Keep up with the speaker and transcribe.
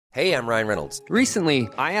Hey, I'm Ryan Reynolds. Recently,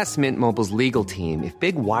 I asked Mint Mobile's legal team if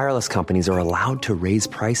big wireless companies are allowed to raise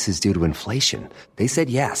prices due to inflation. They said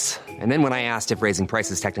yes. And then when I asked if raising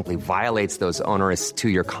prices technically violates those onerous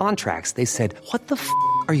two-year contracts, they said, "What the f***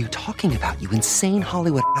 are you talking about, you insane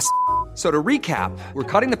Hollywood ass?" So to recap, we're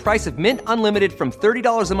cutting the price of Mint Unlimited from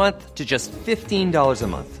 $30 a month to just $15 a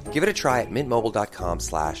month. Give it a try at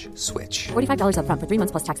mintmobile.com/switch. $45 up front for 3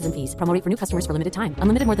 months plus taxes and fees. Promo rate for new customers for limited time.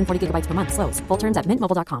 Unlimited more than 40 gigabytes per month. Slows full terms at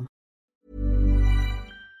mintmobile.com.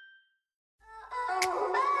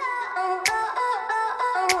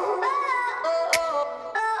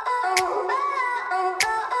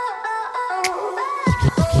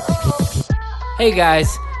 Hey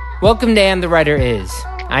guys, welcome to And the Writer Is.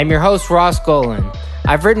 I'm your host, Ross Golan.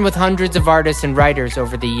 I've written with hundreds of artists and writers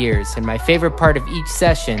over the years, and my favorite part of each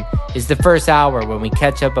session is the first hour when we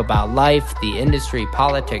catch up about life, the industry,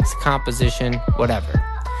 politics, composition, whatever.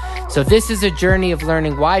 So this is a journey of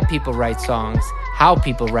learning why people write songs, how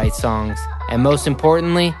people write songs, and most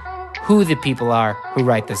importantly, who the people are who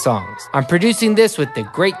write the songs. I'm producing this with the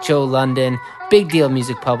great Joe London, Big Deal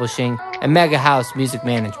Music Publishing, and Mega House Music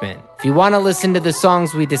Management. If you want to listen to the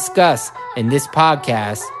songs we discuss in this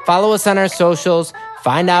podcast, follow us on our socials,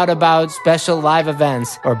 find out about special live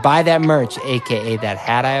events, or buy that merch, aka that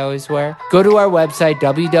hat I always wear. Go to our website,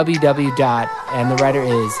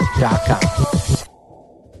 www.andthewriteris.com.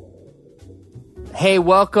 Hey,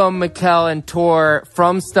 welcome, Mikkel and Tor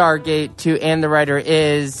from Stargate to And the Writer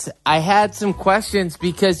Is. I had some questions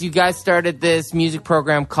because you guys started this music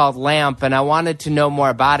program called LAMP, and I wanted to know more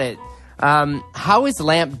about it. How is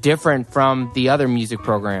LAMP different from the other music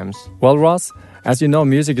programs? Well, Ross, as you know,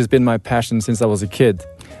 music has been my passion since I was a kid.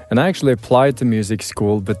 And I actually applied to music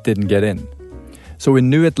school but didn't get in. So we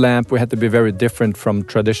knew at LAMP we had to be very different from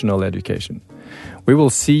traditional education. We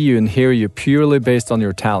will see you and hear you purely based on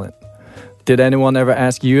your talent. Did anyone ever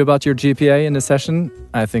ask you about your GPA in the session?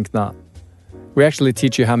 I think not. We actually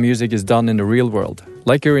teach you how music is done in the real world,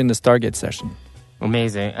 like you're in the Stargate session.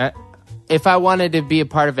 Amazing. If I wanted to be a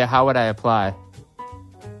part of it, how would I apply?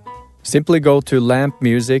 Simply go to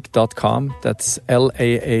lampmusic.com. That's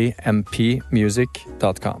LAAMP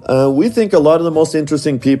music.com. We think a lot of the most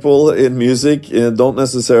interesting people in music don't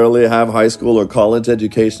necessarily have high school or college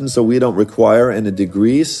education, so we don't require any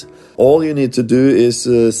degrees. All you need to do is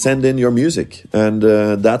send in your music, and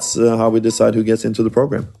that's how we decide who gets into the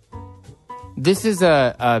program. This is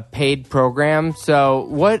a paid program, so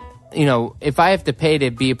if I have to pay to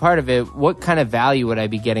be a part of it, what kind of value would I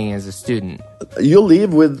be getting as a student? You'll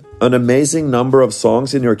leave with an amazing number of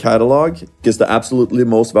songs in your catalog, because the absolutely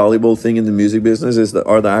most valuable thing in the music business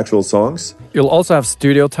are the actual songs. You'll also have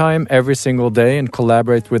studio time every single day and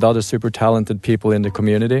collaborate with other super talented people in the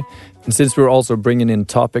community. And since we're also bringing in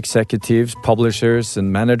top executives, publishers,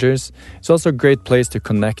 and managers, it's also a great place to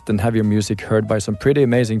connect and have your music heard by some pretty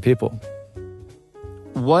amazing people.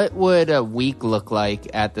 What would a week look like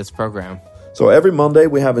at this program? So every Monday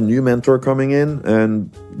we have a new mentor coming in,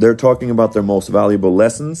 and they're talking about their most valuable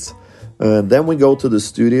lessons. Then we go to the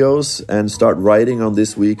studios and start writing on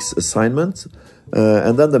this week's assignment.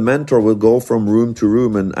 And then the mentor will go from room to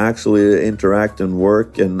room and actually interact and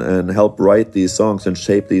work and help write these songs and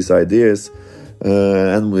shape these ideas.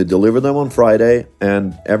 And we deliver them on Friday,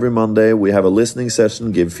 and every Monday we have a listening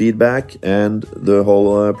session, give feedback, and the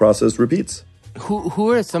whole process repeats.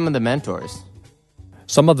 Who are some of the mentors?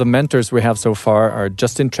 Some of the mentors we have so far are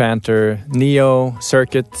Justin Tranter, Neo,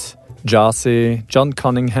 Circuit, Jossie, John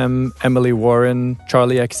Cunningham, Emily Warren,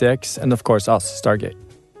 Charlie XCX, and of course us, Stargate.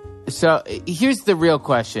 So here's the real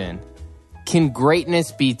question. Can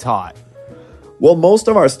greatness be taught? Well, most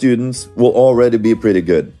of our students will already be pretty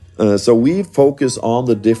good. So we focus on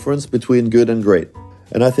the difference between good and great.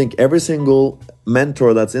 And I think every single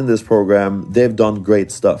mentor that's in this program, they've done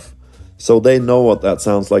great stuff. So they know what that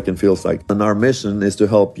sounds like and feels like. And our mission is to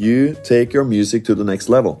help you take your music to the next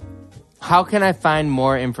level. How can I find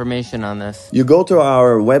more information on this? You go to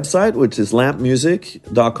our website, which is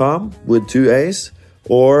lampmusic.com with 2 A's,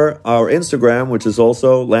 or our Instagram, which is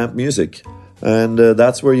also Lamp Music. And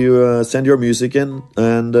that's where you send your music in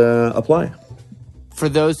and apply. For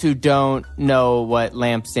those who don't know what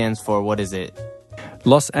LAMP stands for, what is it?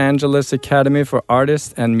 Los Angeles Academy for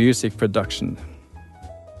Artists and Music Production.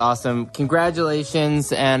 Awesome.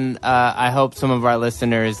 Congratulations, and I hope some of our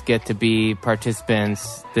listeners get to be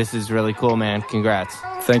participants. This is really cool, man. Congrats.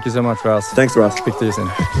 Thank you so much, Ross. Thanks, Ross. Speak to you soon.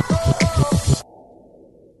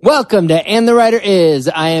 Welcome to And the Writer Is.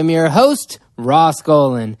 I am your host, Ross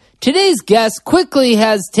Golan. Today's guest quickly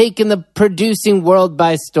has taken the producing world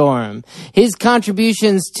by storm. His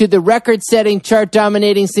contributions to the record-setting,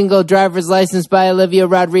 chart-dominating single Driver's License by Olivia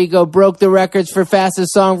Rodrigo broke the records for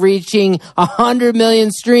fastest song, reaching 100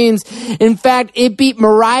 million streams. In fact, it beat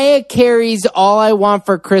Mariah Carey's All I Want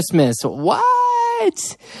for Christmas.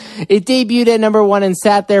 What? It debuted at number 1 and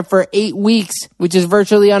sat there for 8 weeks, which is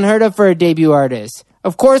virtually unheard of for a debut artist.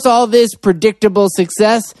 Of course, all this predictable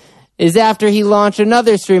success is after he launched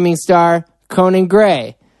another streaming star, Conan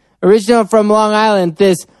Gray. Original from Long Island,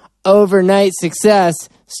 this overnight success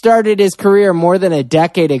started his career more than a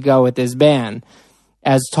decade ago with his band,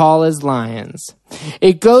 As Tall as Lions.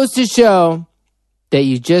 It goes to show that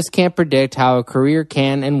you just can't predict how a career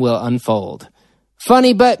can and will unfold.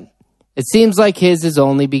 Funny, but it seems like his is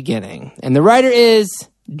only beginning. And the writer is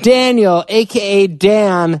Daniel, a.k.a.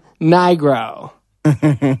 Dan Nigro.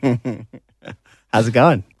 How's it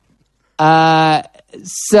going?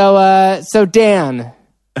 So Daniel,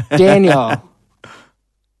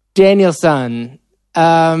 Danielson,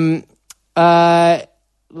 let's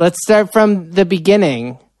start from the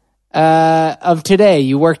beginning, of today.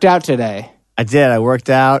 You worked out today. I did. I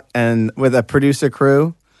worked out and with a producer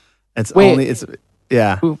crew.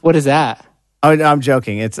 Yeah. What is that? Oh, no, I'm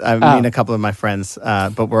joking. I mean a couple of my friends,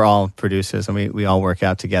 but we're all producers and we all work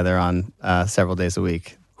out together on several days a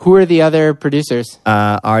week. Who are the other producers?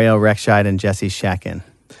 Ariel Rexscheid and Jesse Shakin.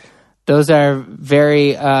 Those are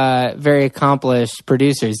very, very accomplished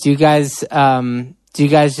producers. Do you guys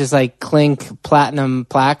just like clink platinum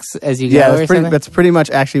plaques as you go? Yeah, that's pretty much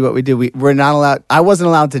actually what we do. We're not allowed. I wasn't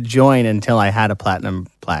allowed to join until I had a platinum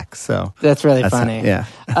plaque. So that's really funny. Yeah.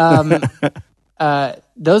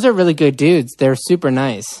 Those are really good dudes. They're super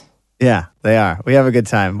nice. Yeah, they are. We have a good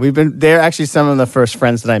time. They're actually some of the first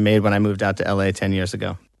friends that I made when I moved out to LA 10 years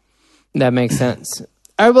ago. That makes sense.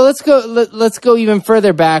 All right, well, let's go even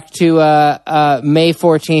further back to May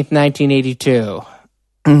 14th, 1982.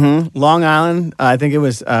 Mm-hmm. Long Island. I think it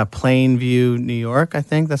was Plainview, New York. I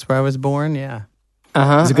think that's where I was born. Yeah.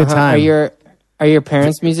 Uh-huh. It was a good time. Are your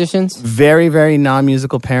parents musicians? Very, very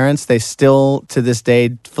non-musical parents. They still, to this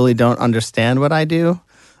day, fully don't understand what I do.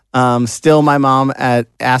 Still, my mom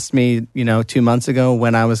asked me, 2 months ago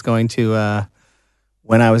when I was going to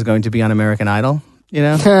be on American Idol. You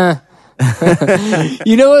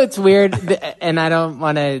know what's weird, and I don't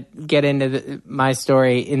want to get into my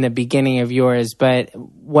story in the beginning of yours, but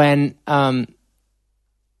when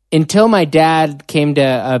until my dad came to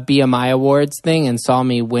a BMI Awards thing and saw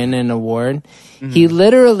me win an award, he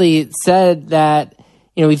literally said that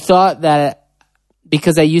he thought that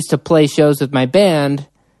because I used to play shows with my band,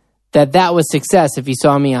 that was success if he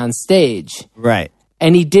saw me on stage. Right.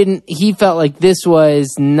 And he felt like this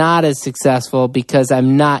was not as successful because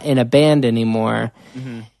I'm not in a band anymore.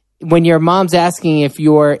 Mm-hmm. When your mom's asking if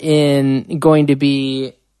you're going to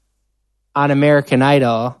be on American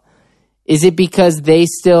Idol, is it because they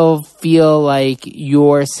still feel like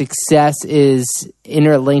your success is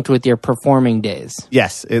interlinked with your performing days?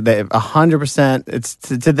 Yes, 100%. It's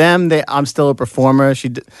to them. I'm still a performer.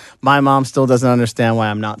 My mom still doesn't understand why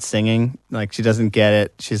I'm not singing. Like she doesn't get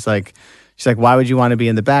it. She's like, why would you want to be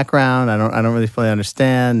in the background? I don't really fully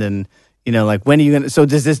understand. And like when are you gonna? So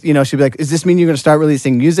does this? She'd be like, does this mean you're gonna start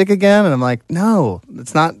releasing music again? And I'm like, no,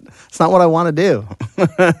 it's not. It's not what I want to do.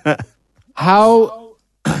 How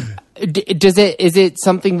does it? Is it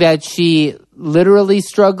something that she literally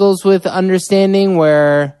struggles with understanding?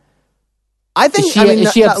 Where I think is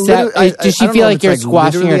she upset? Does she feel like you're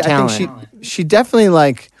squashing her talent? I think she definitely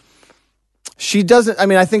She doesn't. I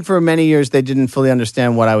mean, I think for many years they didn't fully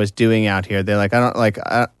understand what I was doing out here. They're like,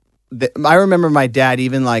 I remember my dad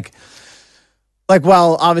even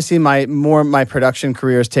well, obviously my production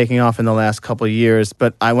career is taking off in the last couple of years.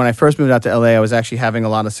 But when I first moved out to LA, I was actually having a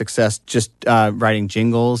lot of success just writing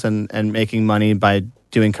jingles and making money by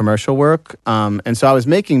doing commercial work. And so I was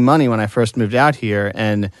making money when I first moved out here,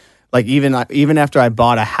 and even after I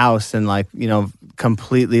bought a house and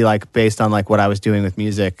completely based on what I was doing with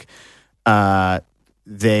music.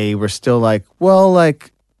 They were still like, well,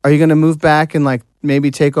 are you going to move back and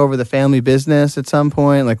maybe take over the family business at some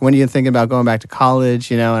point? When are you thinking about going back to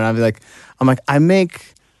college? And I'd be like, I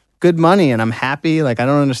make good money and I'm happy. I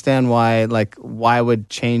don't understand why I would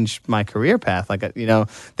change my career path.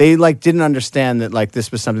 They didn't understand that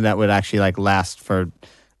this was something that would actually last for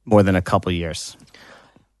more than a couple years.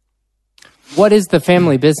 What is the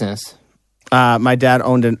family business? My dad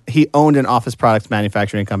owned an office products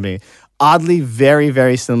manufacturing company. Oddly, very,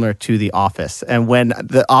 very similar to The Office. And when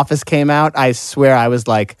The Office came out, I swear I was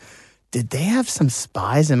did they have some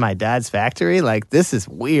spies in my dad's factory? Like, this is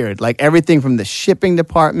weird. Like, everything from the shipping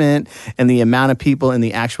department and the amount of people in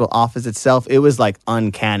the actual office itself, it was like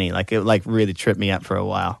uncanny. Like, it like really tripped me up for a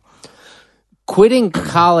while. Quitting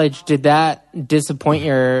college, did that disappoint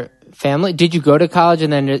your family? Did you go to college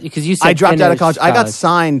and then, because you said I dropped out of college. I got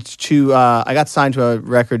signed to a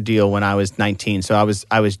record deal when I was 19. So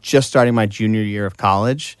I was just starting my junior year of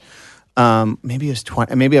college. Maybe it was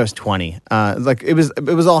 20. Maybe I was 20. Like it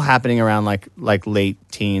was all happening around like late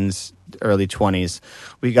teens, early 20s.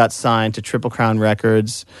 We got signed to Triple Crown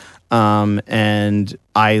Records, and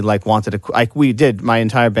I like wanted to. Like we did, my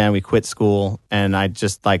entire band. We quit school, and I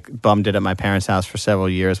just like bummed it at my parents' house for several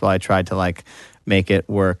years while I tried to like make it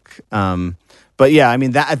work. But yeah, I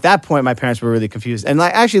mean, that at that point, my parents were really confused. And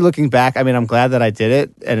like actually looking back, I mean, I'm glad that I did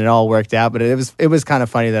it and it all worked out. But it was kind of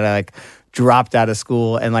funny that I like dropped out of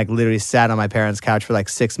school and like literally sat on my parents' couch for like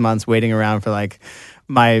 6 months waiting around for like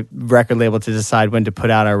my record label to decide when to put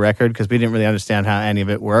out our record, because we didn't really understand how any of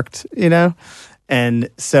it worked, you know? And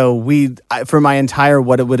so for my entire,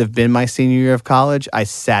 what it would have been my senior year of college, I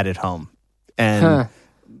sat at home and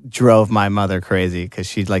drove my mother crazy because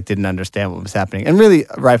she like didn't understand what was happening. And really,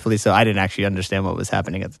 rightfully so, I didn't actually understand what was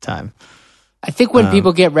happening at the time. I think when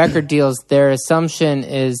people get record deals, their assumption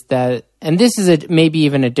is that, and this is maybe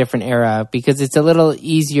even a different era, because it's a little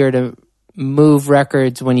easier to move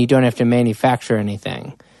records when you don't have to manufacture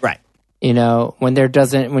anything. Right. You know, when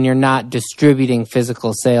you're not distributing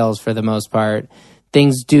physical sales for the most part,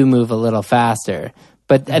 things do move a little faster.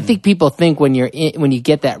 But I think people think when you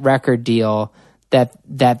get that record deal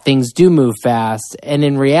that things do move fast, and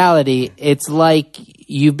in reality, it's like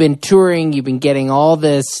you've been touring, you've been getting all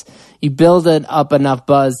this. You build up enough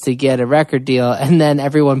buzz to get a record deal, and then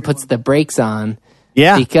everyone puts the brakes on.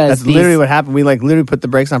 Yeah, because that's literally what happened. We like literally put the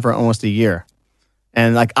brakes on for almost a year,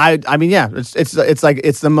 and like I mean, yeah, it's like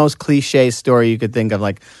it's the most cliche story you could think of.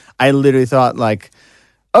 Like I literally thought like,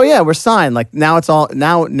 oh yeah, we're signed. Like now it's all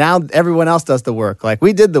now everyone else does the work. Like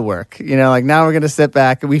we did the work, you know. Like now we're gonna sit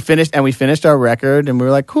back. We finished our record, and we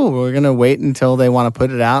were like, cool. We're gonna wait until they want to put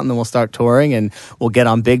it out, and then we'll start touring, and we'll get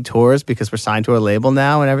on big tours because we're signed to a label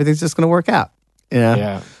now, and everything's just gonna work out. You know?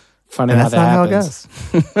 Yeah, funny and how that's that not happens.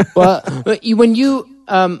 how it goes. Well, when you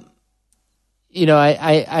you know,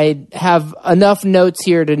 I have enough notes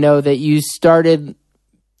here to know that you started.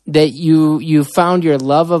 That you found your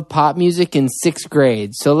love of pop music in 6th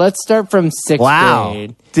grade. So let's start from 6th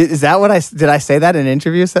grade. Is that what did I say that in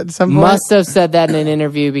interviews at some point? Must have said that in an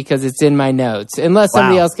interview because it's in my notes. Unless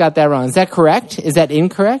somebody else got that wrong. Is that correct? Is that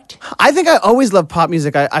incorrect? I think I always loved pop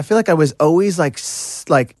music. I feel like I was always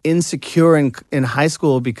like insecure in high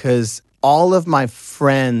school because all of my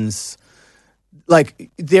friends, like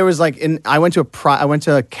there was like I went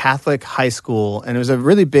to a Catholic high school, and it was a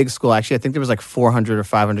really big school. Actually, I think there was like 400 or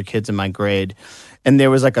 500 kids in my grade, and there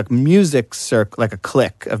was like a music circle, like a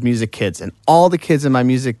clique of music kids, and all the kids in my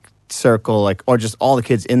music circle, like or just all the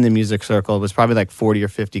kids in the music circle, was probably like 40 or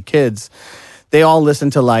 50 kids. They all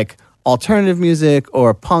listened to like alternative music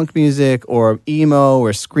or punk music or emo or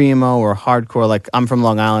screamo or hardcore. Like I'm from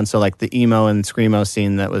Long Island, so like the emo and screamo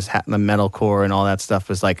scene that was the metalcore and all that stuff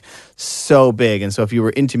was like so big. And so if you were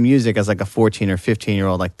into music as like a 14 or 15 year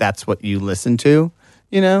old, like that's what you listened to,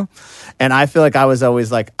 you know? And I feel like I was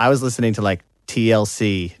always like, I was listening to like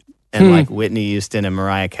TLC and like Whitney Houston and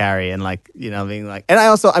Mariah Carey and like, you know, being like, and I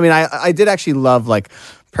also, I mean, I did actually love like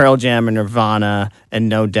Pearl Jam and Nirvana and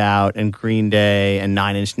No Doubt and Green Day and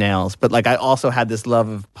Nine Inch Nails. But like I also had this love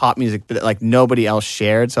of pop music that like nobody else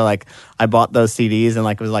shared. So like I bought those CDs and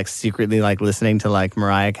like was like secretly like listening to like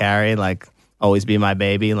Mariah Carey, like Always Be My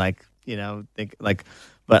Baby, like, you know, think like,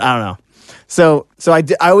 but I don't know. So I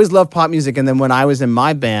always loved pop music. And then when I was in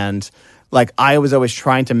my band, like I was always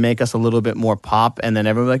trying to make us a little bit more pop. And then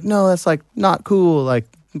everyone was like, no, that's like not cool. Like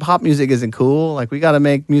pop music isn't cool. Like we got to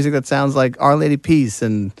make music that sounds like Our Lady Peace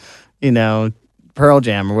and, you know, Pearl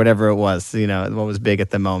Jam or whatever it was, you know, what was big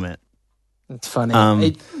at the moment. It's funny.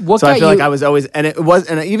 So I feel like I was always, and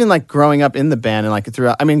even like growing up in the band and like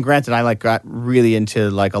throughout, I mean, granted, I like got really into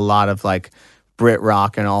like a lot of like Brit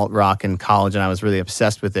rock and alt rock in college, and I was really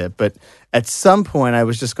obsessed with it. But at some point I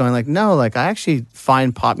was just going like, no, like I actually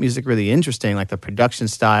find pop music really interesting, like the production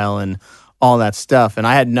style and all that stuff. And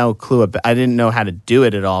I had no clue I didn't know how to do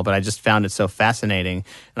it at all, but I just found it so fascinating.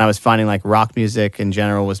 And I was finding like rock music in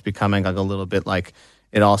general was becoming like a little bit like,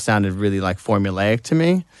 it all sounded really like formulaic to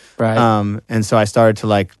me. Right. And so I started to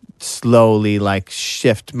like slowly like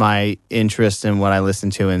shift my interest in what I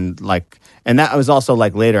listened to, and that was also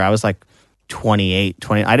like later. I was like 20.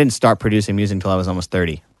 I didn't start producing music until I was almost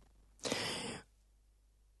 30.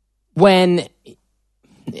 When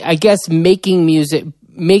I guess making music,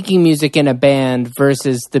 making music in a band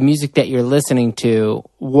versus the music that you're listening to,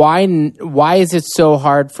 why is it so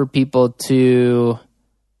hard for people to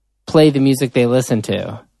play the music they listen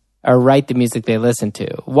to or write the music they listen to?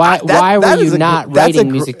 Why were you not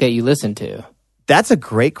writing music that you listen to? That's a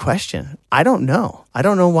great question. I don't know. I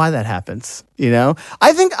don't know why that happens.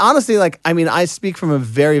 I think honestly, I speak from a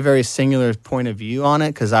very, very singular point of view on it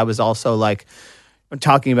because I was also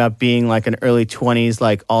talking about being an early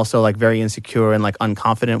 20s, also very insecure and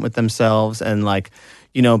unconfident with themselves and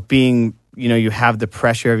being, you have the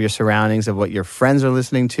pressure of your surroundings of what your friends are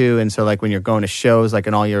listening to. And so when you're going to shows,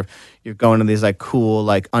 and all you're going to these cool,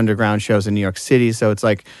 underground shows in New York City. So it's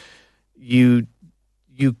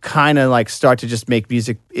you kind of start to just make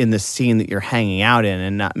music in the scene that you're hanging out in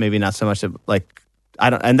and not so much of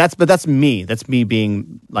that's me. That's me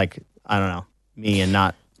being I don't know, me and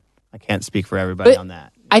not, I can't speak for everybody on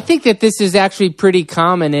that. I think that this is actually pretty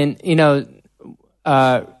common in,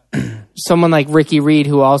 someone like Ricky Reed,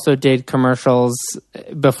 who also did commercials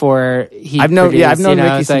before he I've known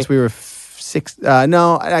Ricky since like, we were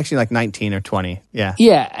 19 or 20. Yeah.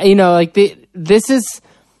 Yeah. This is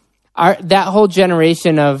that whole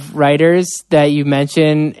generation of writers that you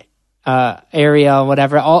mentioned, Ariel,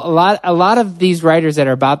 whatever, a lot of these writers that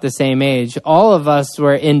are about the same age, all of us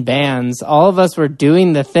were in bands. All of us were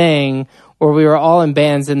doing the thing where we were all in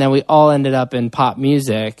bands and then we all ended up in pop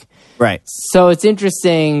music. Right. So it's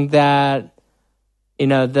interesting that,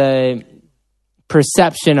 the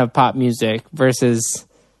perception of pop music versus,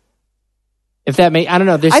 if that I don't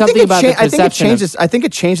know, there's something about the perception. I think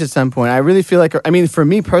it changed at some point. I really feel for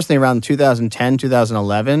me personally, around 2010,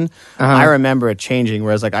 2011, I remember it changing,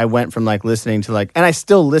 whereas I went from listening to and I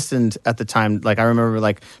still listened at the time. I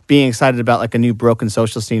remember being excited about a new Broken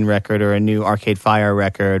Social Scene record or a new Arcade Fire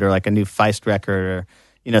record or a new Feist record or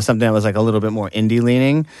something that was a little bit more indie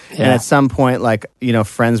leaning. Yeah. And at some point,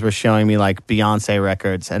 friends were showing me Beyonce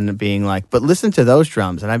records and being but listen to those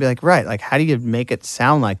drums. And I'd be right, how do you make it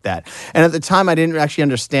sound like that? And at the time, I didn't actually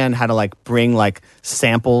understand how to bring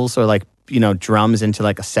samples or drums into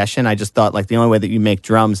a session. I just thought the only way that you make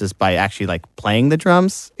drums is by actually playing the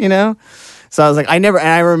drums, So I was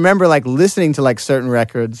I remember listening to certain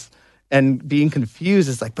records and being confused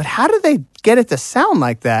is but how do they get it to sound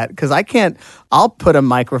like that? Because I'll put a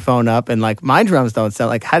microphone up and my drums don't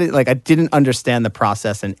sound I didn't understand the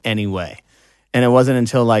process in any way. And it wasn't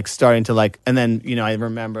until starting to and then, I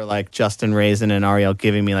remember Justin Raisin and Ariel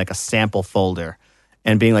giving me a sample folder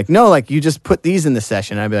and being no, you just put these in the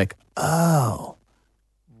session. And I'd be oh.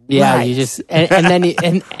 Yeah, right. you just, and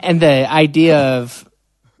then, and the idea of,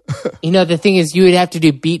 the thing is, you would have to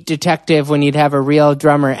do Beat Detective when you'd have a real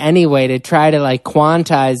drummer anyway to try to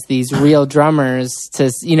quantize these real drummers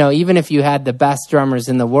to, even if you had the best drummers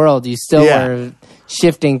in the world, you still were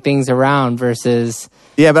shifting things around versus.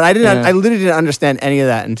 Yeah, but I literally didn't understand any of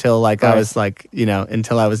that until I was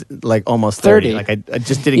until I was almost 30. I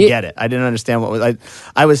just didn't get it. I didn't understand what was.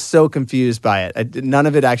 I was so confused by it. None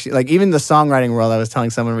of it actually, even the songwriting world. I was telling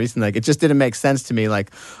someone recently, it just didn't make sense to me. I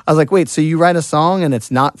was wait, so you write a song and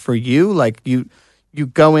it's not for you? You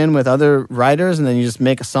go in with other writers and then you just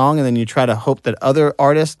make a song and then you try to hope that other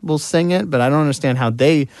artists will sing it. But I don't understand how do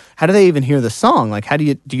they even hear the song? How do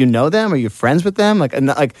you know them? Are you friends with them?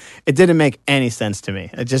 It didn't make any sense to me.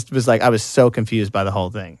 It just was I was so confused by the whole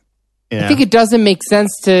thing. I think it doesn't make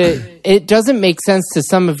sense to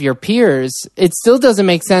some of your peers. It still doesn't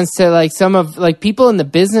make sense to some of people in the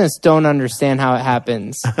business don't understand how it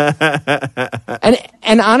happens.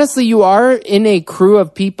 and honestly, you are in a crew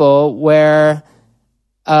of people where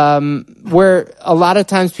a lot of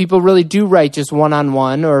times people really do write just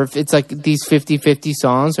one-on-one, or if it's these 50-50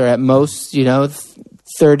 songs, or at most,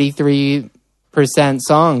 33%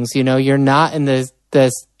 songs, you're not in the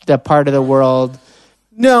part of the world.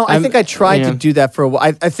 No, I think I tried to do that for a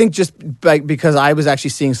while. I think just because I was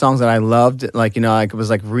actually seeing songs that I loved, I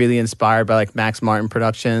was really inspired by Max Martin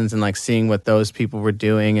Productions and seeing what those people were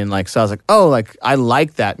doing, and so I was I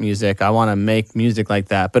like that music. I want to make music like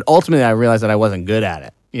that. But ultimately, I realized that I wasn't good at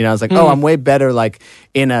it. I was I'm way better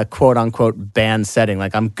in a quote unquote band setting.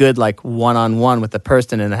 I'm good one-on-one with the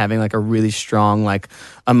person and having a really strong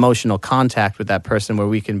emotional contact with that person where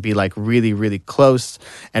we can be really, really close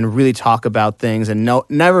and really talk about things and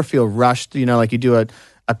never feel rushed. You do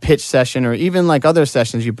a pitch session or even other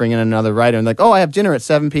sessions, you bring in another writer and I have dinner at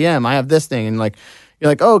 7 p.m. I have this thing, and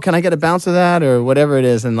you're oh, can I get a bounce of that or whatever it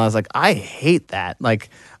is? And I was I hate that.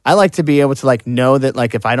 I like to be able to know that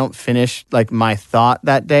if I don't finish my thought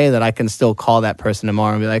that day, that I can still call that person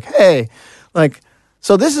tomorrow and be hey,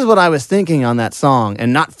 So this is what I was thinking on that song,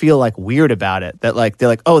 and not feel like weird about it. That like they're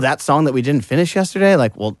like, oh, that song that we didn't finish yesterday.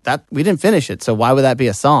 Like, well, that we didn't finish it, so why would that be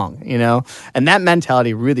a song? You know, and that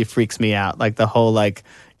mentality really freaks me out. Like the whole like,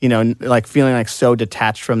 you know, like feeling like so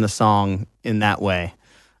detached from the song in that way.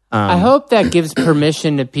 I hope that gives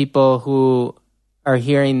permission to people who are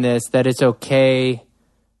hearing this that it's okay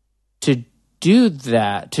to do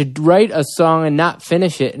that, to write a song and not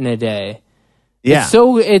finish it in a day. Yeah.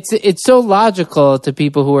 It's so logical to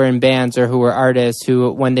people who are in bands or who are artists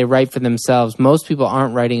who, when they write for themselves, most people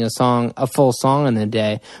aren't writing a full song in a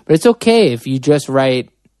day. But it's okay if you just write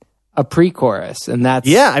a pre-chorus, and that's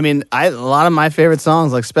I mean, a lot of my favorite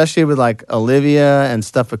songs, like especially with like Olivia and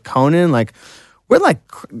stuff with Conan, like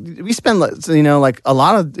we spend, you know, like a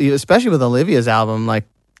lot of, especially with Olivia's album, like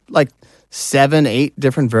 7-8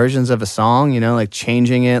 different versions of a song, you know, like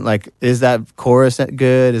changing it. Like, is that chorus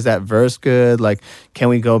good? Is that verse good? Like, can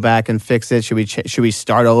we go back and fix it? Should we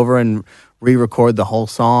start over and re-record the whole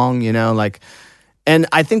song? You know, like, and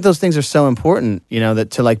I think those things are so important, you know,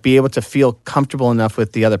 that to like be able to feel comfortable enough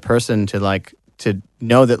with the other person to like, to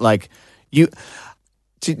know that like you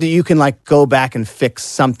can like go back and fix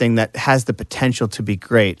something that has the potential to be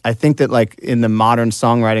great. I think that like in the modern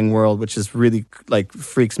songwriting world, which is really like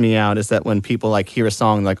freaks me out, is that when people like hear a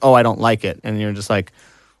song like, oh, I don't like it. And you're just like,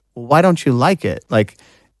 well, why don't you like it? Like,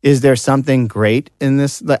 is there something great in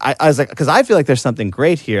this? Like, I was like, because I feel like there's something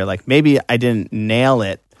great here. Like maybe I didn't nail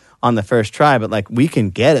it on the first try, but like we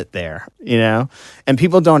can get it there, you know? And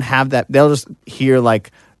people don't have that. They'll just hear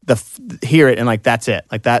like, hear it and like that's it,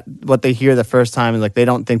 like that what they hear the first time, and like they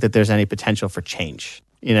don't think that there's any potential for change,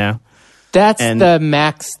 you know. That's the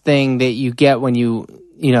Max thing that you get when you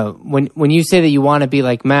know when you say that you want to be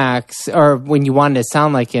like Max, or when you want to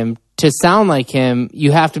sound like him. To sound like him,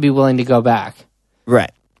 you have to be willing to go back.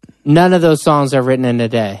 Right. None of those songs are written in a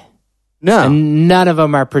day. No. And none of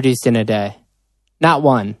them are produced in a day. Not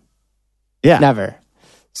one. Yeah. Never.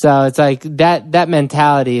 So it's like that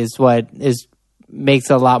mentality is what makes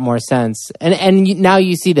a lot more sense, and now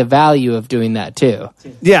you see the value of doing that too.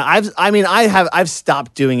 Yeah, I've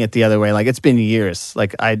stopped doing it the other way. Like it's been years.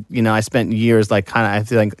 Like I spent years like kind of, I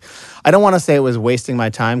feel like, I don't want to say it was wasting my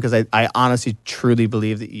time, because I honestly truly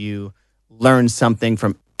believe that you learn something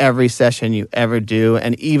from every session you ever do,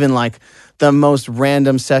 and even like the most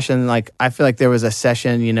random session. Like I feel like there was a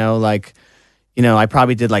session, you know, like, you know, I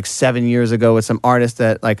probably did like 7 years ago with some artist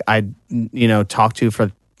that like I, you know, talked to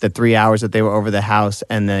for the 3 hours that they were over the house,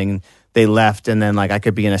 and then they left, and then like I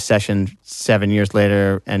could be in a session 7 years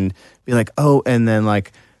later and be like, oh, and then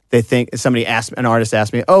like they think an artist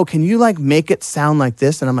asked me, oh, can you like make it sound like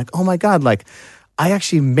this? And I'm like, oh my God, like I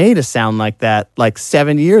actually made a sound like that like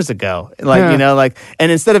 7 years ago. Like, you know, like,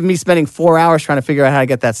 and instead of me spending 4 hours trying to figure out how to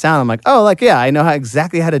get that sound, I'm like, oh, like, yeah, I know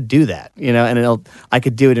exactly how to do that, you know, and I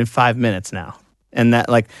could do it in 5 minutes now. And that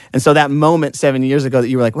like, and so that moment 7 years ago that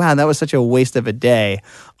you were like, wow, that was such a waste of a day,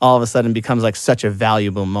 all of a sudden becomes like such a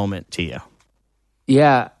valuable moment to you.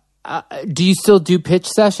 Yeah. Do you still do pitch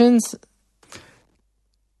sessions?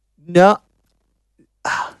 No,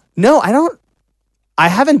 I don't. I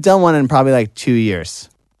haven't done one in probably like 2 years.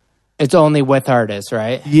 It's only with artists,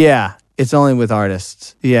 right? Yeah, it's only with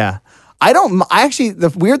artists. Yeah.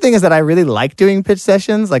 The weird thing is that I really like doing pitch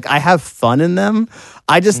sessions. Like I have fun in them.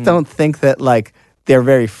 I just don't think that like they're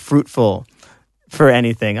very fruitful for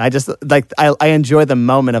anything. I just like, I enjoy the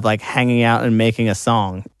moment of like hanging out and making a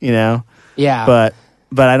song, you know? Yeah.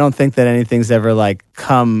 But I don't think that anything's ever like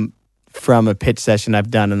come from a pitch session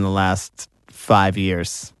I've done in the last 5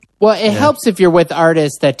 years. Well, it helps if you're with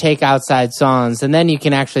artists that take outside songs, and then you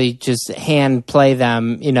can actually just hand play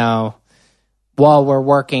them, you know, while we're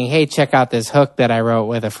working. Hey, check out this hook that I wrote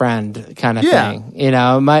with a friend, kind of thing. You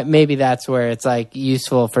know, maybe that's where it's like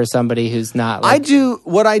useful for somebody who's not like...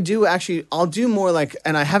 I'll do more like,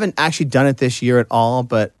 and I haven't actually done it this year at all,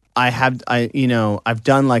 but I've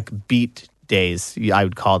done like beat days, I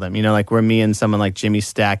would call them, you know, like where me and someone like Jimmy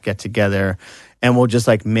Stack get together and we'll just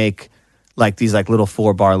like make like these like little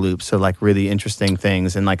 4-bar loops, so like really interesting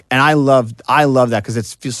things, and I love that because it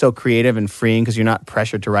feels so creative and freeing, because you're not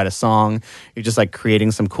pressured to write a song. You're just like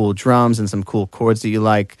creating some cool drums and some cool chords that you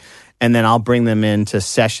like, and then I'll bring them into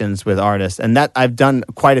sessions with artists, and that I've done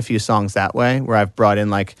quite a few songs that way, where I've brought in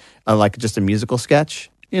like just a musical sketch,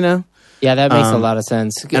 you know. Yeah, that makes a lot of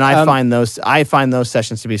sense. And I find those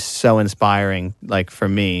sessions to be so inspiring, like for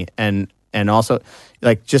me, and also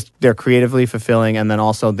like just they're creatively fulfilling, and then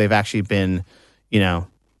also they've actually been, you know,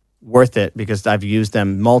 worth it because I've used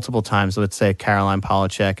them multiple times. Let's say Caroline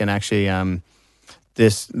Polachek, and actually I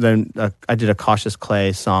did a Cautious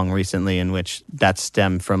Clay song recently in which that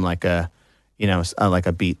stemmed from like a, you know, like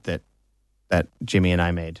a beat that that Jimmy and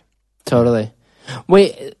I made. Totally.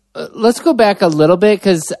 Wait, let's go back a little bit,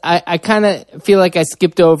 because I kind of feel like I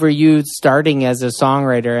skipped over you starting as a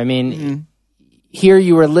songwriter. I mean, here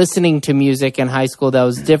you were listening to music in high school that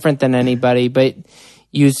was different than anybody, but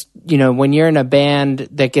you know, when you're in a band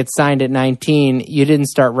that gets signed at 19, you didn't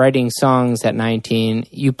start writing songs at 19.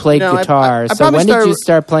 You played guitar. So when did you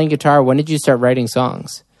start playing guitar? When did you start writing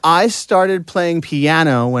songs? I started playing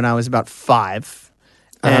piano when I was about 5.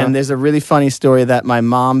 And there's a really funny story that my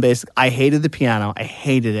mom I hated the piano. I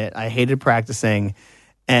hated it. I hated practicing.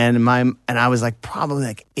 And I was like probably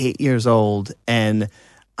like 8 years old, and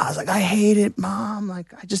I was like, I hate it, Mom. Like,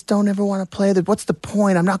 I just don't ever want to play. What's the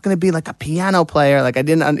point? I'm not going to be like a piano player. Like, I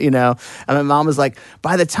didn't, you know. And my mom was like,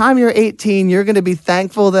 by the time you're 18, you're going to be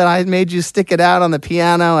thankful that I made you stick it out on the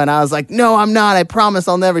piano. And I was like, no, I'm not. I promise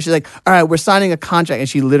I'll never. She's like, all right, we're signing a contract. And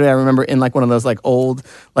she literally, I remember in like one of those like old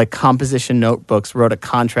like composition notebooks, wrote a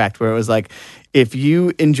contract where it was like, if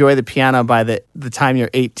you enjoy the piano by the time you're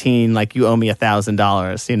 18, like you owe me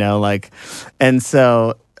 $1,000, you know, like, and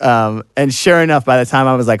so. And sure enough, by the time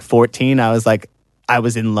I was like 14, I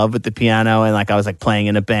was in love with the piano, and like I was like playing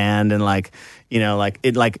in a band, and like, you know, like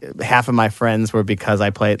it, like half of my friends were because I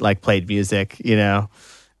played music, you know.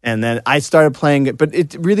 And then I started playing it, but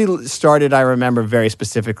it really started, I remember very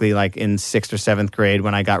specifically, like in 6th or 7th grade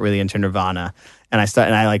when I got really into Nirvana, and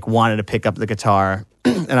I like wanted to pick up the guitar,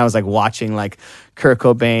 and I was like watching like Kurt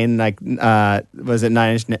Cobain, like was it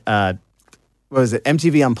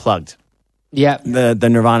MTV Unplugged? Yeah, the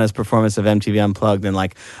Nirvana's performance of MTV Unplugged, and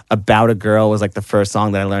like About a Girl was like the first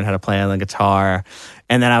song that I learned how to play on the guitar.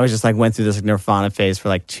 And then I was just like went through this like Nirvana phase for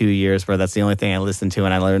like 2 years where that's the only thing I listened to,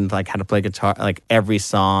 and I learned like how to play guitar, like every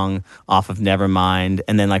song off of Nevermind.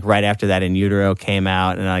 And then like right after that, In Utero came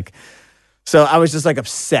out, and like so I was just like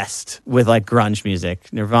obsessed with like grunge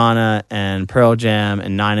music, Nirvana and Pearl Jam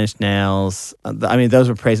and Nine Inch Nails. I mean, those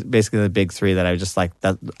were basically the big three that I was just like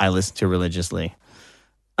that I listened to religiously.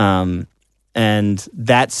 And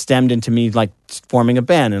that stemmed into me like forming a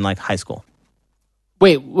band in like high school.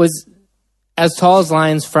 Wait, was As Tall as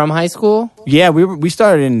Lions from high school? Yeah, we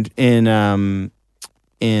started in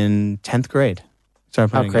 10th grade.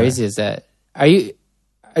 How crazy is that? Are you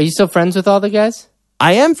still friends with all the guys?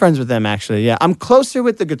 I am friends with them, actually. Yeah, I'm closer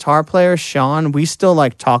with the guitar player, Sean. We still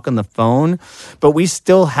like talk on the phone, but we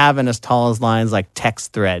still have an As Tall as Lions like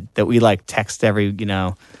text thread that we like text every, you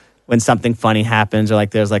know, when something funny happens, or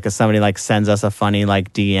like there's like somebody like sends us a funny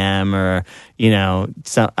like DM, or you know,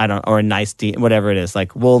 or a nice DM, whatever it is.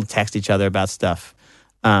 Like we'll text each other about stuff.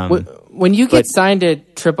 When you get signed to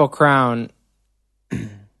Triple Crown,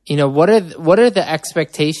 you know, what are the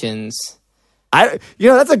expectations?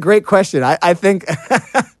 That's a great question. I think,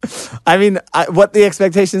 I mean, what the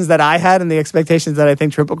expectations that I had and the expectations that I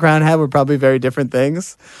think Triple Crown had were probably very different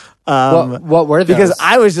things. What were those? Because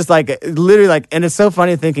I was just like literally like, and it's so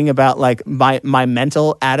funny thinking about like my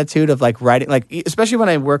mental attitude of like writing, like especially when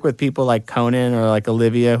I work with people like Conan or like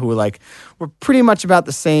Olivia, who were pretty much about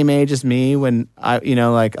the same age as me when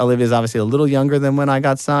like Olivia's obviously a little younger than when I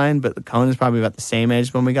got signed, but Conan's probably about the same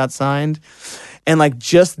age when we got signed. And like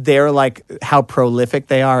just their like how prolific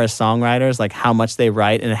they are as songwriters, like how much they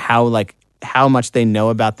write and how much they know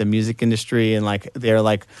about the music industry, and like they're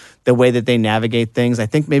like the way that they navigate things. I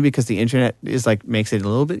think maybe because the internet is like makes it a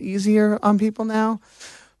little bit easier on people now.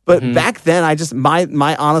 But back then I just my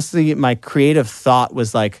creative thought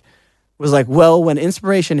was like, well, when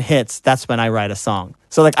inspiration hits, that's when I write a song.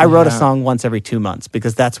 So like I wrote a song once every 2 months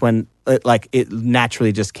because that's when it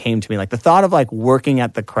naturally just came to me. Like the thought of like working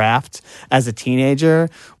at the craft as a teenager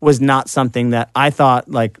was not something that I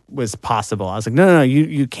thought like was possible. I was like, no,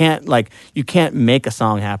 you can't make a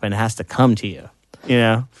song happen. It has to come to you, you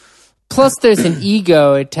know? Plus there's an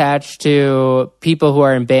ego attached to people who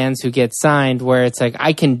are in bands who get signed where it's like,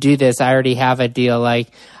 I can do this. I already have a deal. Like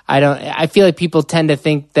I feel like people tend to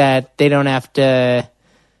think that they don't have to,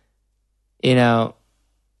 you know,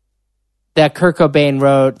 that Kurt Cobain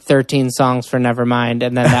wrote 13 songs for Nevermind,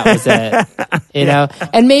 and then that was it, you know?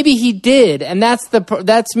 And maybe he did, and that's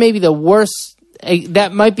maybe the worst.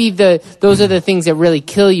 That might be those are the things that really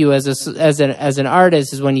kill you as an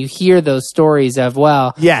artist, is when you hear those stories of,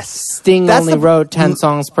 well, yes, Sting only wrote 10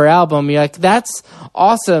 songs per album. You're like, that's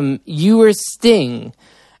awesome. You were Sting.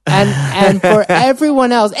 And for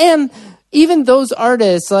everyone else, and even those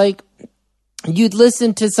artists, like, you'd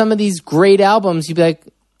listen to some of these great albums, you'd be like,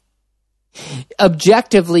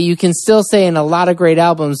 objectively, you can still say in a lot of great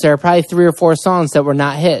albums, there are probably 3 or 4 songs that were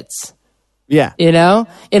not hits. Yeah. You know,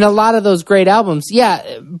 in a lot of those great albums,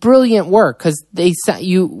 brilliant work, because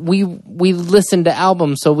we listened to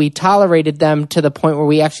albums, so we tolerated them to the point where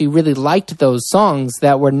we actually really liked those songs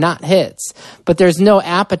that were not hits. But there's no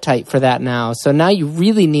appetite for that now. So now you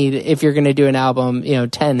really need, if you're going to do an album,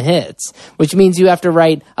 10 hits, which means you have to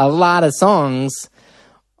write a lot of songs,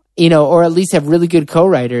 or at least have really good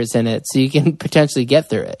co-writers in it, so you can potentially get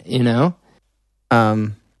through it.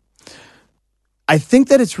 I think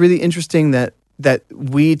that it's really interesting that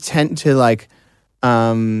we tend to what's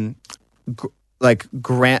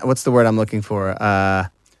the word I'm looking for?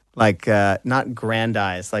 Not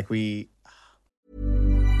grandize,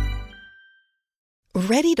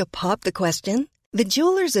 Ready to pop the question? The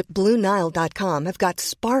jewelers at BlueNile.com have got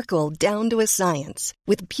sparkle down to a science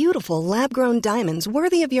with beautiful lab-grown diamonds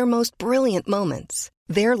worthy of your most brilliant moments.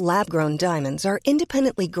 Their lab-grown diamonds are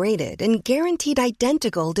independently graded and guaranteed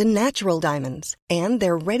identical to natural diamonds, and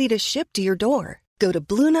they're ready to ship to your door. Go to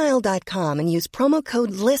BlueNile.com and use promo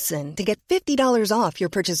code LISTEN to get $50 off your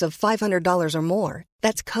purchase of $500 or more.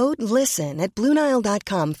 That's code LISTEN at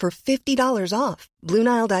BlueNile.com for $50 off.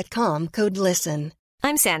 BlueNile.com, code LISTEN.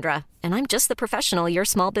 I'm Sandra, and I'm just the professional your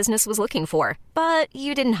small business was looking for. But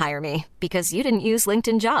you didn't hire me because you didn't use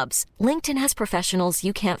LinkedIn Jobs. LinkedIn has professionals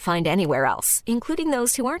you can't find anywhere else, including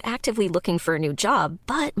those who aren't actively looking for a new job,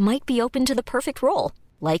 but might be open to the perfect role,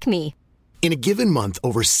 like me. In a given month,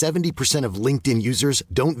 over 70% of LinkedIn users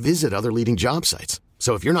don't visit other leading job sites.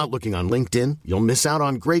 So if you're not looking on LinkedIn, you'll miss out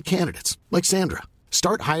on great candidates like Sandra.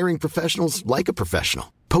 Start hiring professionals like a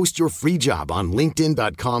professional. Post your free job on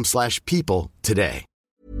linkedin.com/people today.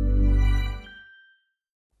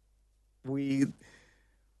 We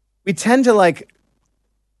tend to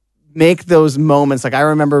make those moments. I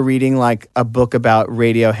remember reading a book about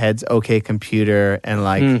Radiohead's OK Computer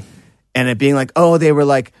and and it being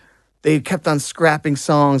they kept on scrapping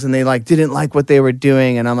songs and they didn't like what they were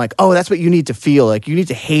doing, and I'm that's what you need to feel. You need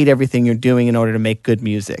to hate everything you're doing in order to make good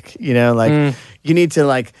music. You need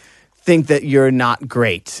to think that you're not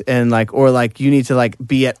great, and you need to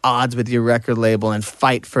be at odds with your record label and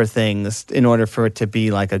fight for things in order for it to be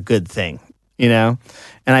a good thing, And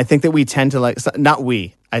I think that we tend to not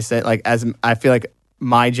we. I say as I feel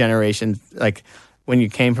my generation, when you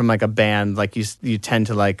came from a band, you tend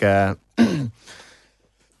to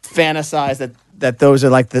fantasize that those are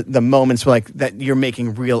the moments where that you're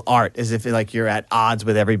making real art, as if you're at odds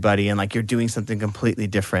with everybody and you're doing something completely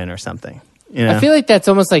different or something. I feel like that's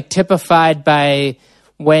almost typified by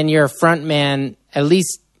when you're a front man. At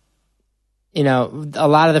least, a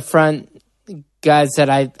lot of the front guys that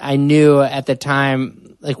I knew at the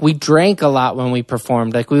time, we drank a lot when we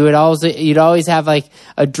performed. You'd always have a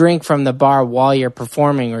drink from the bar while you're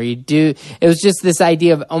performing, or it was just this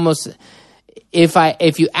idea of almost,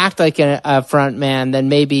 if you act like a front man,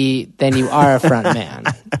 then you are a front man.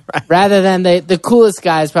 Right. Rather than the coolest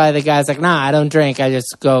guy is probably the guy's nah, I don't drink, I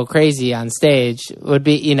just go crazy on stage, would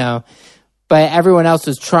be, but everyone else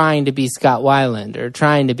was trying to be Scott Weiland or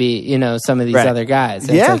trying to be, some of these other guys.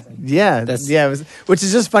 And which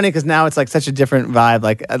is just funny because now it's such a different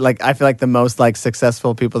vibe. I feel the most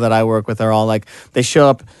successful people that I work with are all they show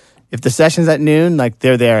up, if the session's at noon,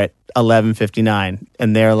 they're there at 11:59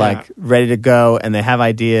 and they're ready to go and they have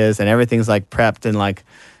ideas and everything's prepped and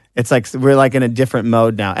it's we're in a different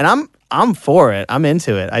mode now, and I'm for it. I'm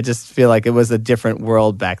into it. I just feel it was a different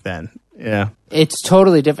world back then. Yeah, it's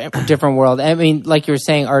totally different world. I mean, like you were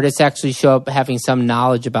saying, artists actually show up having some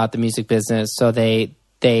knowledge about the music business, so they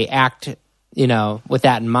act with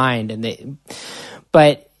that in mind.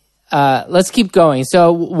 But let's keep going.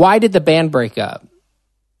 So why did the band break up?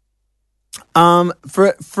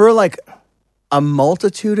 For a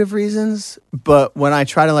multitude of reasons, but when I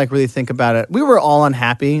try to really think about it, we were all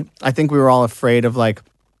unhappy. I think we were all afraid of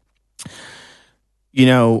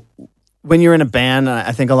when you're in a band,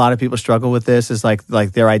 I think a lot of people struggle with this, is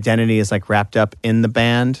their identity is wrapped up in the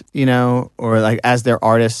band, or as their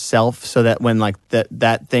artist self, so that when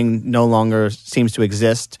that thing no longer seems to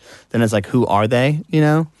exist, then it's who are they,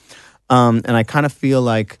 and I kind of feel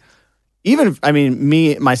even,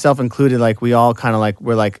 me, myself included, we all kind of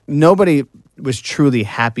we're nobody was truly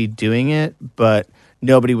happy doing it, but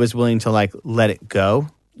nobody was willing to let it go,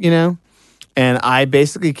 And I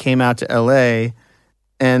basically came out to LA,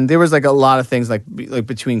 and there was a lot of things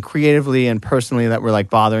between creatively and personally that were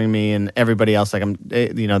bothering me, and everybody else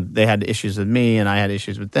they had issues with me and I had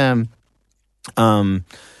issues with them. But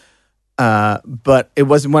it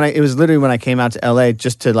was literally when I came out to LA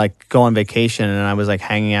just to go on vacation, and I was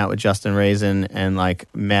hanging out with Justin Raisin and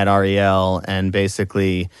Matt Ariel, and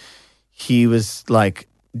basically he was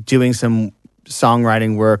doing some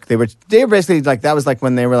songwriting work. They were basically like, that was like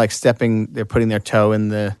when they were like they're putting their toe in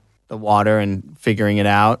the water and figuring it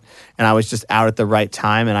out. And I was just out at the right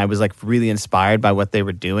time, and I was like really inspired by what they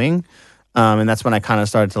were doing. And that's when I kind of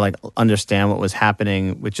started to like understand what was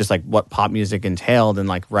happening with just like what pop music entailed and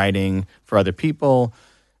like writing for other people.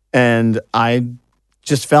 And I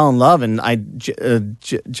just fell in love, and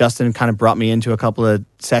Justin kind of brought me into a couple of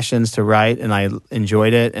sessions to write, and I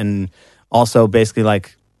enjoyed it. And also basically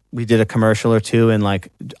like we did a commercial or two, and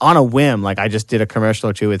like on a whim, like I just did a commercial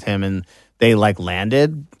or two with him, and they like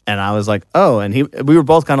landed, and I was like, oh, and we were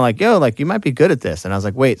both kind of like, yo, like you might be good at this. And I was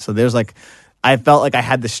like, wait, so there's like, I felt like I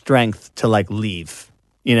had the strength to like leave,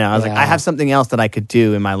 you know, I was like, I have something else that I could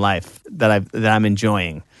do in my life that I'm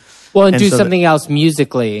enjoying. Well, and do so something else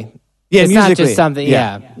musically. Yeah, it's musically. not just something.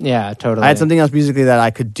 Yeah, totally. I had something else musically that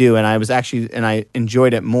I could do, and I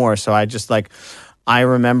enjoyed it more. So I just like, I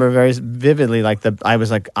remember very vividly, like I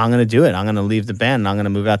was like, I'm going to do it. I'm going to leave the band, and I'm going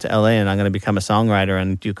to move out to LA, and I'm going to become a songwriter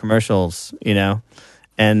and do commercials, you know?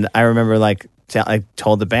 And I remember like, I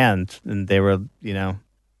told the band, and they were, you know,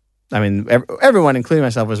 I mean, everyone, including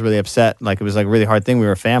myself, was really upset. Like it was like a really hard thing. We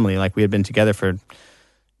were a family. Like we had been together for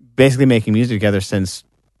basically making music together since,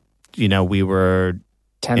 you know, we were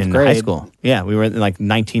 10th in grade. high school. Yeah, we were in like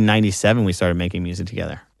 1997. We started making music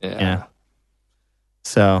together. Yeah. You know?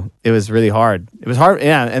 So it was really hard. It was hard,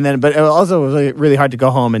 yeah. And then, but it also was really, really hard to go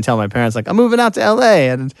home and tell my parents, like, I'm moving out to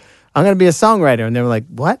LA and I'm going to be a songwriter. And they were like,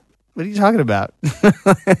 what? What are you talking about?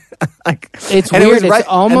 Like, it's weird. It's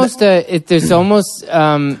almost there's almost,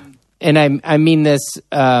 and I mean this,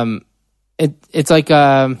 it's like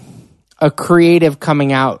a creative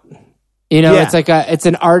coming out. You know, it's like it's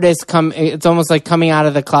an artist it's almost like coming out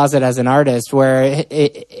of the closet as an artist,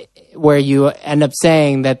 where you end up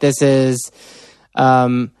saying that this is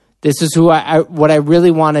who what I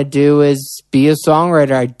really want to do is be a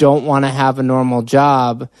songwriter. I don't want to have a normal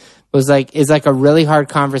job. Is like a really hard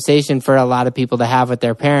conversation for a lot of people to have with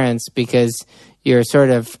their parents, because you're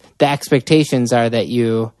sort of, the expectations are that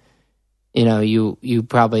you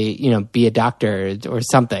probably, you know, be a doctor or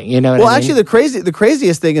something, you know what I mean? Actually the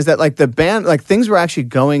craziest thing is that like the band, like things were actually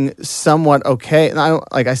going somewhat okay. And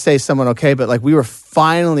I say somewhat okay, but like we were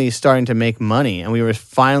finally starting to make money, and we were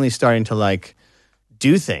finally starting to like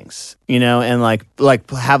do things, you know, and like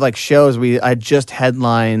have like shows. I just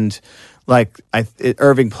headlined like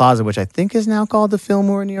Irving Plaza, which I think is now called the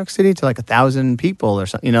Fillmore in New York City, to like 1,000 people or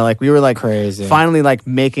something. You know, like we were like crazy, finally like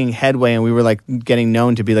making headway, and we were like getting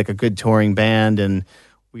known to be like a good touring band, and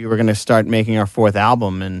we were going to start making our 4th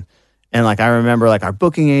album. And like I remember like our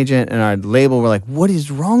booking agent and our label were like, what is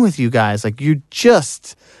wrong with you guys? Like you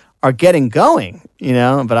just are getting going, you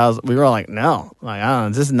know? But we were all like, no, like, I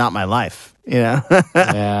don't know, this is not my life, you know?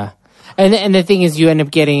 Yeah. And the thing is, you end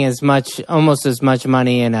up getting almost as much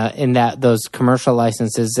money in those commercial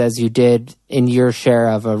licenses as you did in your share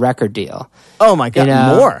of a record deal. Oh my God,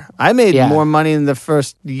 more! I made more money in the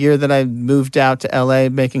first year that I moved out to LA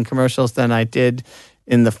making commercials than I did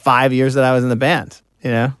in the 5 years that I was in the band.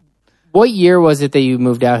 You know, what year was it that you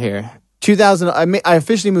moved out here? 2000. I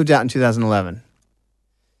officially moved out in 2011.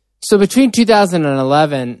 So between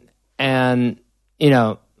 2011 and, you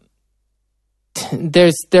know,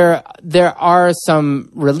 there are some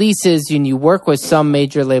releases, and you work with some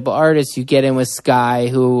major label artists. You get in with Sky,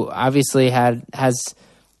 who obviously has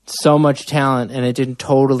so much talent, and it didn't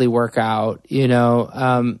totally work out. You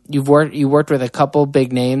know, you worked with a couple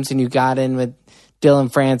big names, and you got in with Dylan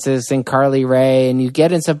Francis and Carly Rae, and you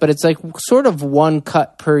get in stuff, but it's like sort of 1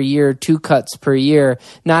 cut per year, 2 cuts per year.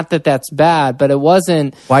 Not that that's bad, but it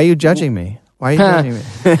wasn't. Why are you judging me? Why are you judging me?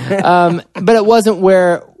 But it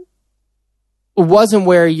wasn't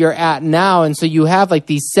where you're at now. And so you have like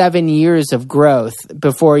these 7 years of growth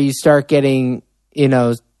before you start getting, you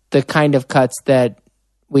know, the kind of cuts that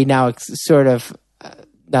we now sort of,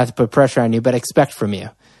 not to put pressure on you, but expect from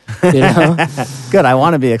you. You know? Good. I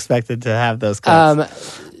want to be expected to have those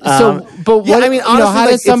cuts. But what, I mean, honestly, you know, how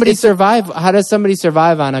does somebody survive? How does somebody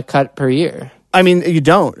survive on a cut per year? I mean, you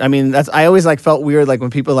don't. I mean, I always like felt weird, like when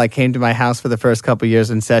people like came to my house for the first couple years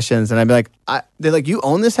in sessions, and I'd be like, they're like, you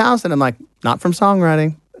own this house? And I'm like, not from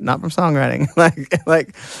songwriting.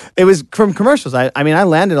 like it was from commercials. I mean, I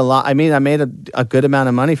landed a lot. I mean, I made a good amount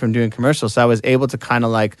of money from doing commercials, so I was able to kind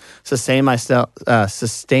of like sustain myself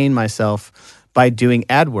by doing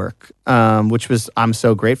ad work, which I'm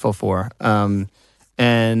so grateful for.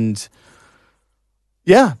 And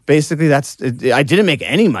yeah, basically that's it. I didn't make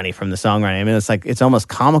any money from the songwriting. I mean, it's almost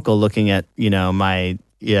comical looking at, you know, my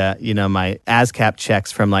ASCAP checks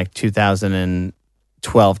from like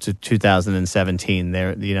 2012 to 2017.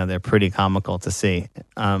 They're pretty comical to see.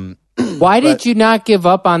 Why did you not give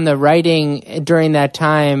up on the writing during that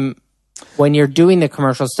time when you're doing the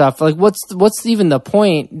commercial stuff? Like, what's even the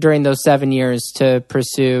point during those 7 years to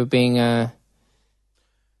pursue being a...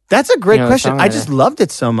 That's a great question. I just loved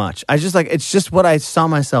it so much. I just it's just what I saw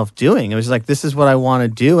myself doing. It was like, this is what I want to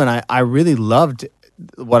do. And I really loved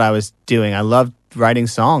what I was doing. I loved writing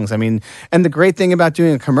songs. I mean, and the great thing about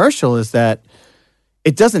doing a commercial is that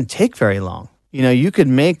it doesn't take very long. You could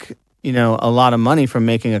make, a lot of money from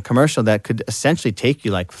making a commercial that could essentially take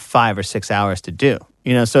you like 5 or 6 hours to do.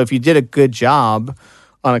 So if you did a good job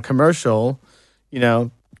on a commercial,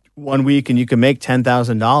 1 week and you can make $10,000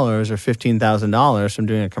 or $15,000 from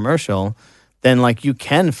doing a commercial, then like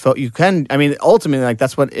ultimately like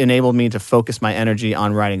that's what enabled me to focus my energy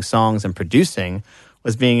on writing songs and producing,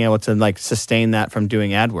 was being able to like sustain that from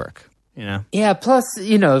doing ad work, Yeah, plus,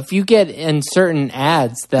 if you get in certain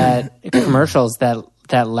ads that commercials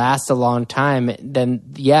that last a long time, then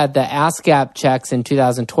yeah, the ASCAP checks in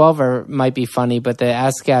 2012 might be funny, but the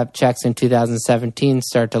ASCAP checks in 2017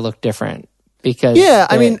 start to look different. Because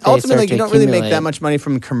ultimately you don't really make that much money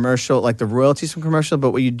from commercial, like the royalties from commercial,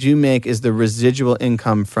 but what you do make is the residual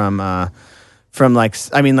income from I'm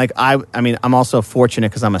also fortunate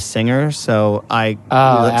because I'm a singer, so I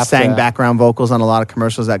sang background vocals on a lot of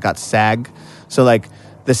commercials that got SAG. So like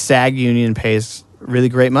the SAG union pays really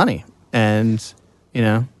great money, and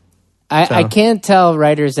I can't tell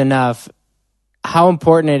writers enough how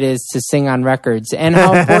important it is to sing on records, and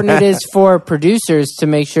how important it is for producers to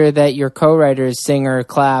make sure that your co-writers sing or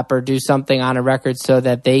clap or do something on a record so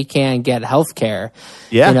that they can get health care.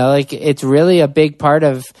 Yeah. It's really a big part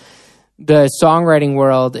of the songwriting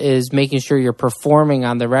world is making sure you're performing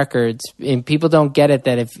on the records. And people don't get it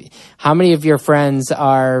that how many of your friends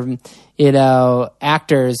are,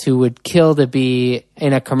 actors who would kill to be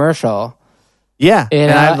in a commercial. Yeah,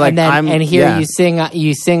 you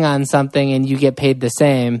sing on something and you get paid the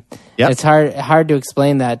same. Yep. It's hard to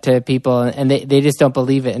explain that to people, and they just don't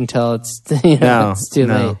believe it until it's it's too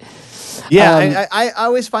late. Yeah, I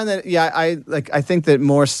always find that. Yeah, I think that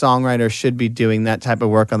more songwriters should be doing that type of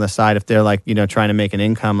work on the side if they're like trying to make an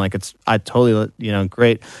income. Like I totally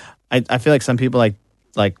great. I feel like some people like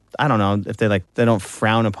I don't know if they don't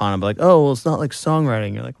frown upon it, but like, oh well, it's not like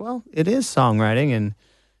songwriting. You're like, well, it is songwriting and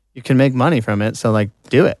you can make money from it, so like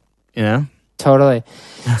do it, Totally.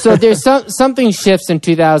 So there's something shifts in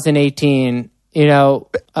 2018,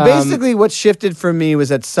 basically what shifted for me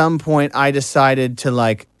was at some point I decided to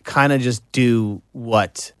like kind of just do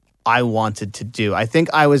what I wanted to do. I think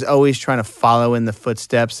I was always trying to follow in the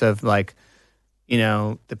footsteps of like,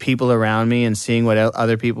 the people around me and seeing what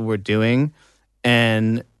other people were doing.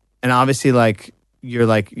 And obviously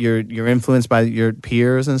you're influenced by your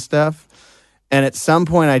peers and stuff. And at some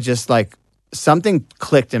point, I just something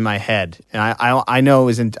clicked in my head, and I know it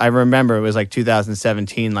was I remember it was like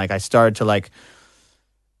 2017. Like I started to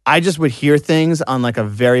I just would hear things on like a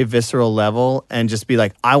very visceral level, and just be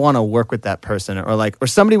like, I want to work with that person, or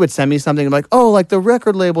somebody would send me something and like, oh, like the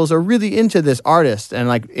record labels are really into this artist, and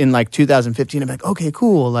like in 2015, I'm like, okay,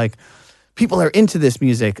 cool, like people are into this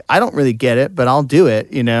music. I don't really get it, but I'll do it,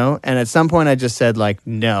 And at some point, I just said like,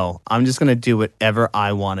 no, I'm just gonna do whatever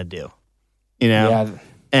I want to do.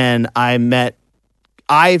 And I met,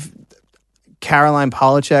 Caroline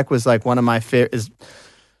Polachek was like one of my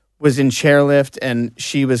was in Chairlift, and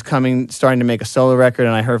she was starting to make a solo record,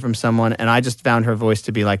 and I heard from someone, and I just found her voice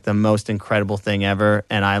to be like the most incredible thing ever.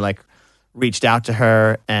 And I reached out to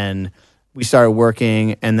her, and we started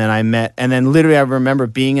working, and then literally I remember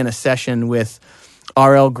being in a session with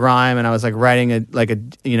R.L. Grime, and I was like writing an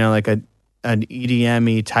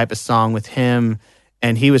EDM-y type of song with him.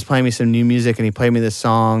 And he was playing me some new music, and he played me this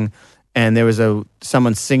song, and there was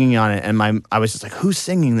someone singing on it, and I was just like, who's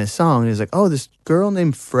singing this song? And he's like, oh, this girl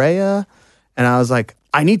named Freya. And I was like,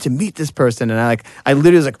 I need to meet this person. And I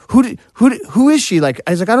literally was like, who is she? Like, I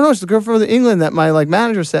was like, I don't know, it's the girl from England that my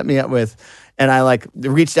manager set me up with. And I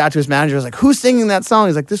reached out to his manager. I was like, who's singing that song?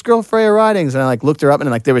 He's like, this girl Freya Ridings. And I looked her up,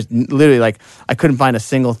 and there was literally I couldn't find a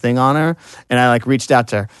single thing on her. And I reached out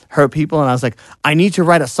to her people, and I was like, I need to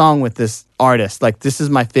write a song with this artist. Like, this is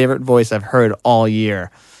my favorite voice I've heard all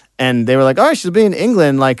year. And they were like, oh, she'll be in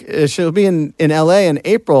England. Like, she'll be in LA in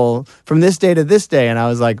April from this day to this day. And I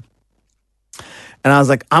was like,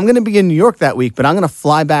 I'm going to be in New York that week, but I'm going to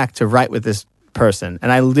fly back to write with this person.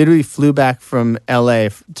 And I literally flew back from LA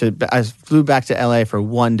to LA for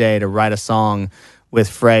 1 day to write a song with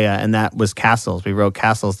Freya, and that was Castles. We wrote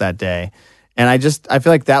Castles that day. And I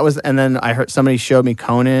feel like that was, and then I heard somebody showed me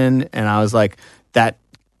Conan, and I was like, that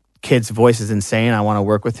kid's voice is insane. I want to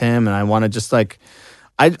work with him, and I want to just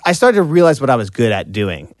I started to realize what I was good at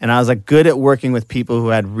doing. And I was like good at working with people who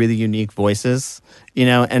had really unique voices, you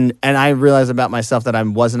know, and I realized about myself that I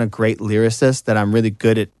wasn't a great lyricist, that I'm really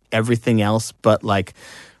good at everything else, but like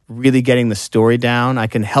really getting the story down. I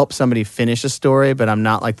can help somebody finish a story, but I'm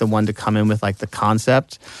not like the one to come in with like the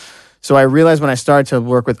concept. So I realized when I started to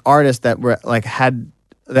work with artists that were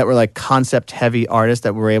like concept heavy artists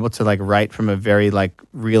that were able to like write from a very like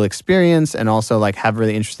real experience and also like have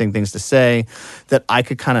really interesting things to say, that I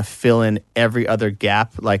could kind of fill in every other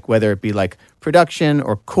gap, like whether it be like production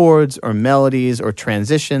or chords or melodies or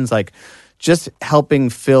transitions, like just helping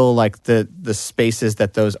fill like the spaces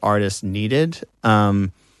that those artists needed.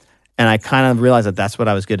 And I kind of realized that that's what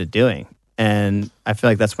I was good at doing. And I feel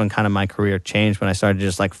like that's when kind of my career changed, when I started to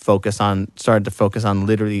just like started to focus on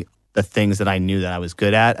literally the things that I knew that I was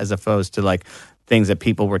good at, as opposed to like things that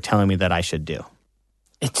people were telling me that I should do.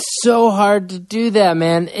 It's so hard to do that,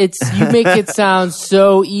 man. You make it sound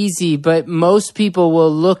so easy, but most people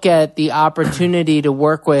will look at the opportunity to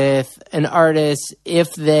work with an artist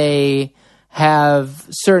if they have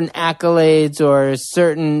certain accolades or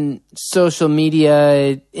certain social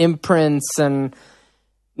media imprints, and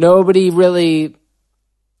nobody really,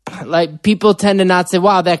 like, people tend to not say,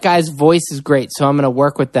 wow, that guy's voice is great, so I'm going to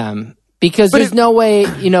work with them. Because there's no way,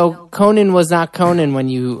 you know, Conan was not Conan when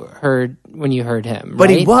you heard him, but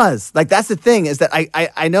right? he was. Like, that's the thing, is that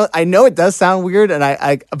I know it does sound weird,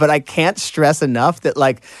 and but I can't stress enough that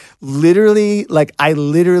like I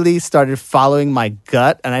literally started following my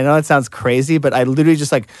gut. And I know it sounds crazy, but I literally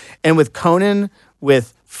just like, and with Conan,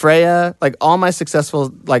 with Freya, like all my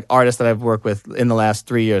successful like artists that I've worked with in the last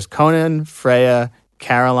 3 years, Conan, Freya,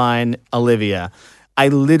 Caroline, Olivia, I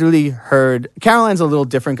literally heard, Caroline's a little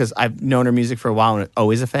different because I've known her music for a while and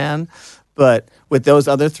always a fan. But with those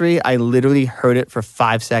other three, I literally heard it for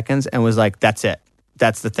 5 seconds and was like, that's it.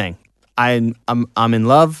 That's the thing. I'm in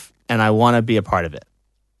love and I want to be a part of it.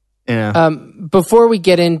 You know? Before we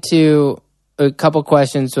get into a couple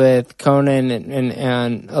questions with Conan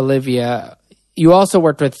and Olivia, you also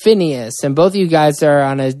worked with Phineas, and both of you guys are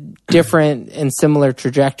on a different and similar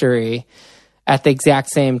trajectory at the exact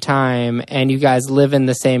same time, and you guys live in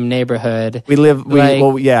the same neighborhood.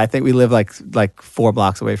 I think we live like 4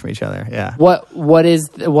 blocks away from each other. Yeah. How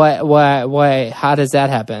does that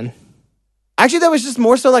happen? Actually, that was just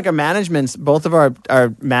more so like a management. Both of our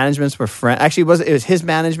managements were friends. Actually, it was his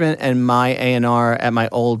management and my A&R at my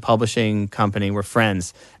old publishing company were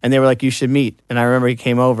friends. And they were like, you should meet. And I remember he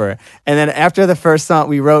came over. And then after the first song,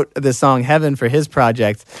 we wrote the song Heaven for his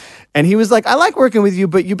project. And he was like, I like working with you,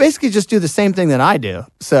 but you basically just do the same thing that I do.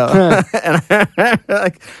 So, and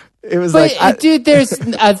like, it was dude, there's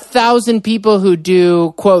 1,000 people who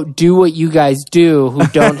do, quote, do what you guys do, who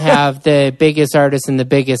don't have the biggest artist and the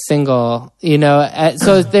biggest single, you know?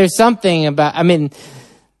 So there's something about, I mean,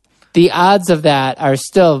 the odds of that are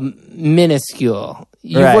still minuscule.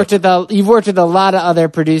 You've worked with a lot of other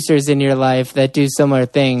producers in your life that do similar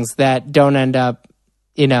things that don't end up,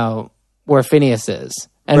 you know, where Phineas is.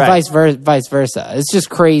 And vice versa. It's just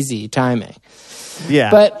crazy timing.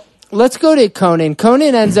 Yeah. But let's go to Conan.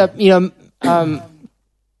 Conan ends up, you know,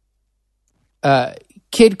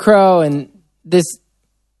 Kid Crow, and this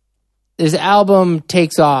album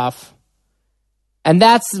takes off. And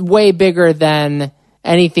that's way bigger than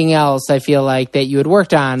anything else, I feel like, that you had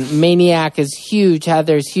worked on. Maniac is huge.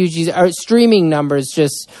 Heather's huge. Our streaming numbers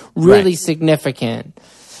just really significant.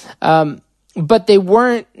 But they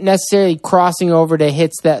weren't necessarily crossing over to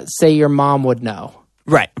hits that, say, your mom would know.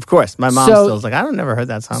 Right, of course. My mom still was like, I don't never heard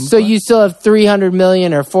that song before. So you still have 300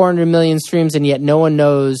 million or 400 million streams, and yet no one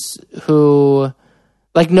knows who,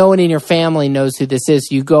 like no one in your family knows who this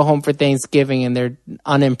is. You go home for Thanksgiving and they're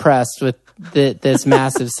unimpressed with this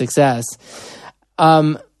massive success.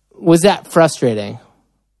 Was that frustrating?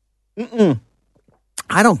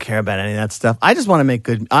 I don't care about any of that stuff. I just want to make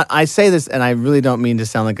good. I say this, and I really don't mean to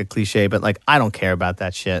sound like a cliche, but like I don't care about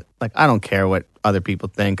that shit. Like I don't care what other people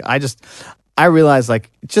think. I realize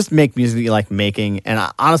like just make music that you like making,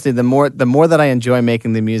 and honestly, the more that I enjoy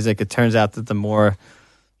making the music, it turns out that the more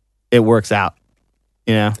it works out.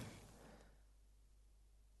 You know.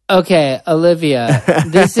 Okay, Olivia,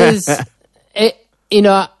 this is it. You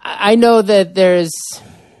know, I know that there's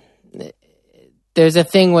a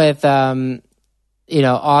thing with you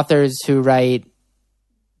know, authors who write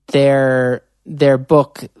their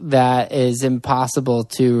book that is impossible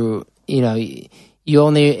to, you know,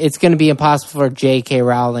 it's going to be impossible for J.K.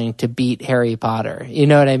 Rowling to beat Harry Potter. You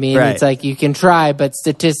know what I mean? Right. It's like you can try, but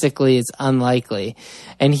statistically it's unlikely.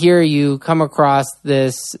 And here you come across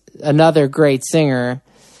another great singer,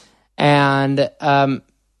 and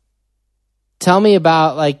tell me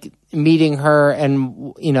about like meeting her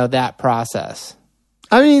and, that process?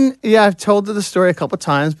 I mean, yeah, I've told the story a couple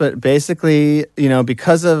times, but basically,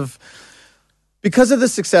 because of the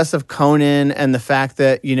success of Conan and the fact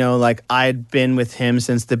that, I'd been with him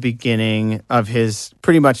since the beginning of his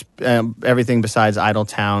pretty much everything besides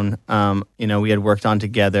Idletown, we had worked on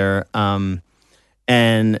together.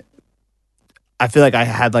 And I feel like I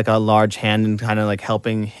had like a large hand in kind of like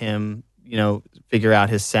helping him, figure out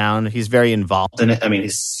his sound. He's very involved in it. I mean,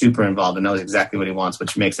 he's super involved and knows exactly what he wants,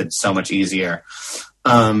 which makes it so much easier.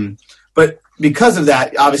 But because of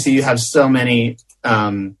that, obviously you have so many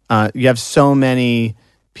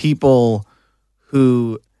people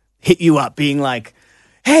who hit you up being like,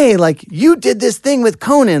 hey, like you did this thing with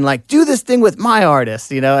Conan, like do this thing with my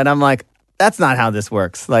artist, and I'm like, that's not how this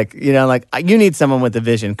works. Like, you need someone with a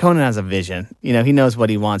vision. Conan has a vision, he knows what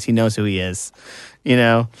he wants. He knows who he is,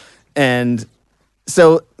 and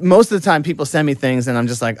so most of the time people send me things and I'm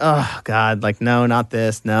just like, oh God, like, no, not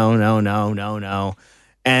this. No.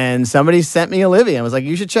 And somebody sent me Olivia and was like,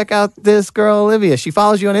 you should check out this girl, Olivia. She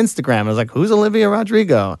follows you on Instagram. I was like, who's Olivia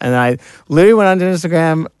Rodrigo? And I literally went onto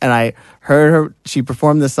Instagram and I heard her. She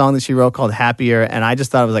performed this song that she wrote called Happier. And I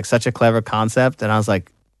just thought it was like such a clever concept. And I was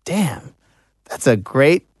like, damn, that's a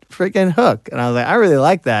great freaking hook. And I was like, I really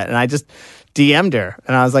like that. And I just DM'd her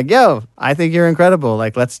and I was like, yo, I think you're incredible.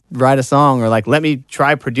 Like, let's write a song, or like, let me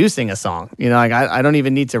try producing a song. Like I don't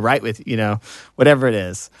even need to write with, whatever it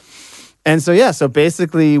is. And so, so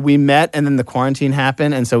basically we met and then the quarantine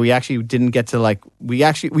happened. And so we actually didn't get to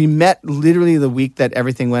we met literally the week that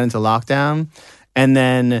everything went into lockdown. And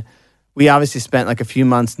then we obviously spent like a few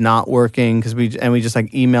months not working because we just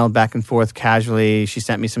like emailed back and forth casually. She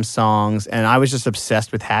sent me some songs and I was just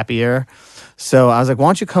obsessed with Happier. So I was like, why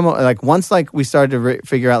don't you come over? Like once like we started to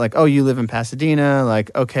figure out like, oh, you live in Pasadena.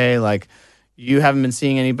 Like, okay, like you haven't been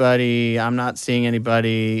seeing anybody. I'm not seeing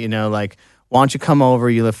anybody, like, why don't you come over?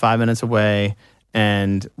 You live 5 minutes away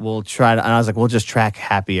and we'll try to, and I was like, we'll just track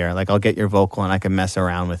Happier. Like I'll get your vocal and I can mess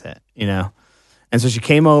around with it, And so she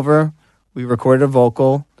came over, we recorded a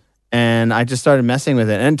vocal and I just started messing with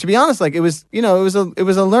it. And to be honest, like it was, it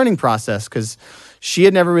was a learning process because she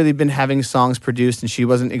had never really been having songs produced and she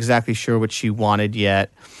wasn't exactly sure what she wanted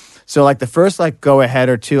yet. So like the first like go ahead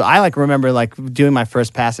or two, I like remember like doing my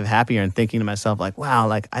first pass of Happier and thinking to myself like, wow,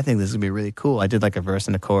 like I think this is gonna be really cool. I did like a verse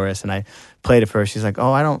and a chorus and I played it for her. She's like,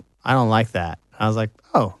 oh, I don't like that. I was like,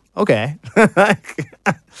 oh, okay.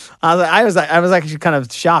 I was actually kind of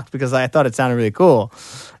shocked because I thought it sounded really cool.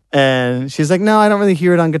 And she's like, no, I don't really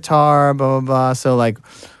hear it on guitar, blah, blah, blah. So like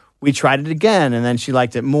we tried it again and then she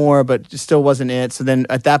liked it more, but it still wasn't it. So then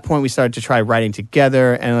at that point we started to try writing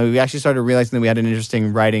together and we actually started realizing that we had an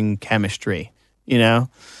interesting writing chemistry,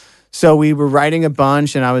 So we were writing a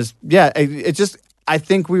bunch and I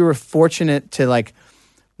think we were fortunate to like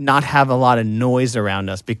not have a lot of noise around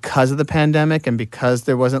us because of the pandemic and because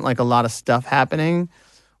there wasn't like a lot of stuff happening.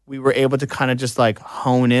 We were able to kind of just like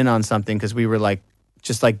hone in on something because we were like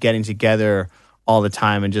just like getting together all the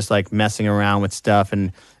time and just like messing around with stuff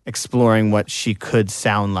and exploring what she could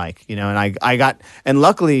sound like, and I got, and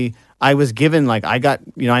luckily I was given like, I got,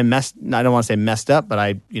 I don't want to say messed up, but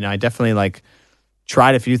I definitely like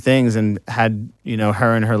tried a few things and had,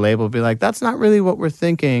 her and her label be like, that's not really what we're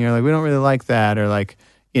thinking. Or like, we don't really like that. Or like,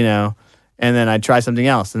 and then I'd try something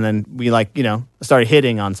else. And then we like, started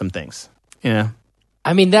hitting on some things,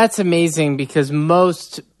 I mean, that's amazing because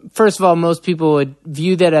first of all, most people would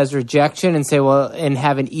view that as rejection and say, well, and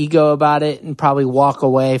have an ego about it and probably walk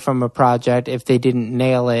away from a project if they didn't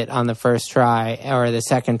nail it on the first try or the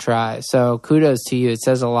second try. So kudos to you. It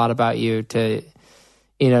says a lot about you to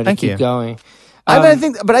keep going. I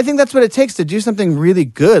think that's what it takes to do something really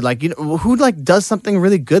good. Like, who like does something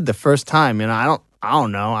really good the first time? I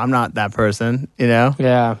don't know. I'm not that person,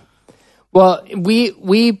 Yeah. Well,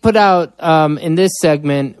 we put out in this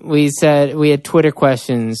segment. We said we had Twitter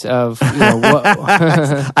questions of what.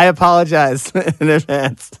 I apologize in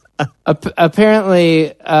advance.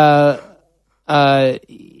 Apparently,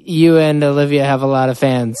 you and Olivia have a lot of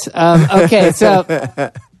fans. Okay,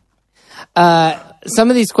 so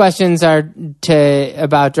some of these questions are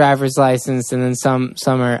about driver's license, and then some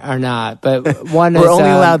are not. But one we're is only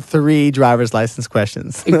allowed 3 driver's license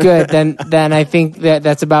questions. Good. Then I think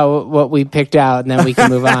that's about what we picked out, and then we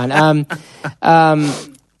can move on.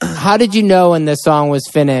 How did you know when the song was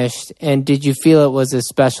finished, and did you feel it was as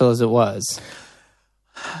special as it was?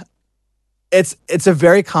 It's a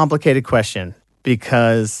very complicated question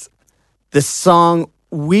because the song,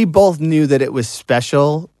 we both knew that it was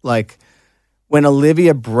special. Like, when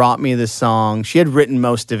Olivia brought me the song, she had written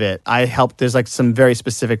most of it. I helped. There's like some very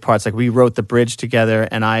specific parts. Like we wrote the bridge together,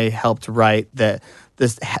 and I helped write the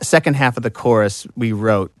second half of the chorus we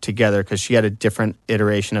wrote together because she had a different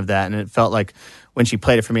iteration of that, and it felt like when she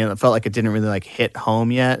played it for me, it felt like it didn't really like hit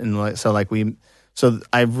home yet, and so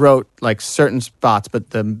I wrote like certain spots, but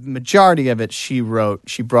the majority of it she wrote.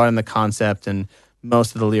 She brought in the concept and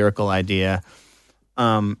most of the lyrical idea.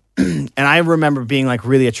 And I remember being like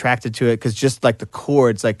really attracted to it because just like the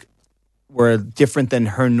chords like were different than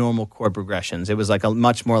her normal chord progressions. It was like a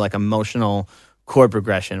much more like emotional chord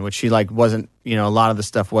progression, which she like wasn't, a lot of the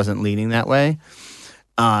stuff wasn't leaning that way.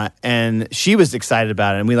 And she was excited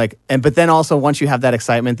about it. And but then also once you have that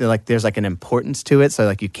excitement, there's like an importance to it. So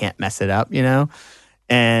like you can't mess it up,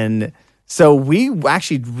 And so we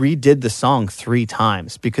actually redid the song 3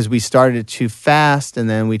 times because we started it too fast and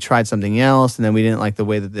then we tried something else and then we didn't like the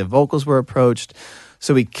way that the vocals were approached.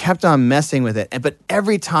 So we kept on messing with it. But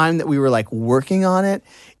every time that we were like working on it,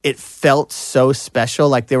 it felt so special.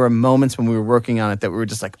 Like there were moments when we were working on it that we were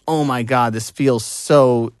just like, oh my God, this feels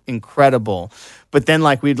so incredible. But then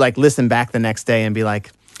like we'd like listen back the next day and be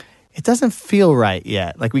like, it doesn't feel right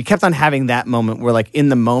yet. Like we kept on having that moment where like in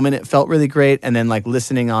the moment it felt really great and then like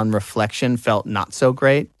listening on reflection felt not so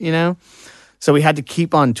great, So we had to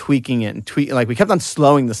keep on tweaking it and like we kept on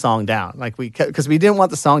slowing the song down. Like because we didn't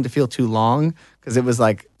want the song to feel too long because it was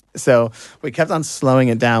like, so we kept on slowing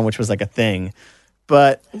it down, which was like a thing.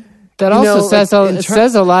 But that also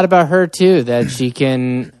says a lot about her too, that she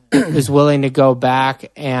is willing to go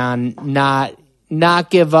back and not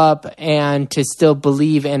give up and to still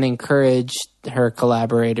believe and encourage her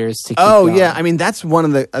collaborators to keep going. Yeah. I mean, that's one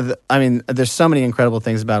of the there's so many incredible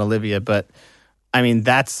things about Olivia, but I mean,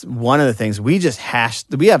 that's one of the things we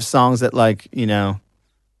have songs that like,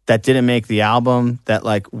 that didn't make the album that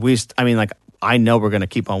like I know we're going to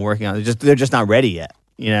keep on working on it. They're just not ready yet,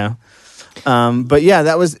 But yeah,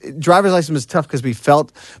 that was Driver's License was tough because we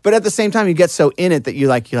felt, but at the same time you get so in it that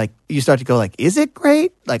you start to go like, is it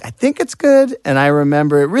great? Like, I think it's good. And I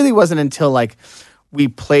remember it really wasn't until like we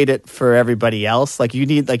played it for everybody else. Like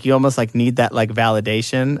you almost like need that like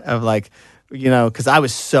validation of like, because I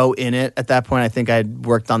was so in it at that point. I think I probably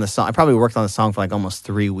worked on the song for like almost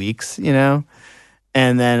 3 weeks, And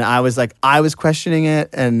then I was questioning it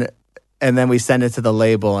and then we sent it to the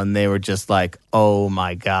label and they were just like, oh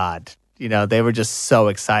my God. They were just so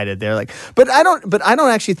excited. They're like, but I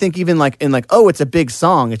don't actually think even like in like, oh, it's a big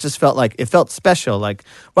song. It just felt like, it felt special. Like,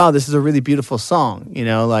 wow, this is a really beautiful song.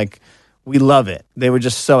 Like we love it. They were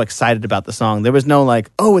just so excited about the song. There was no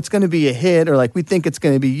like, oh, it's going to be a hit or like, we think it's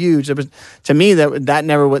going to be huge. To me, that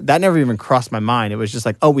never even crossed my mind. It was just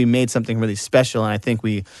like, oh, we made something really special. And I think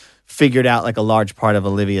we figured out like a large part of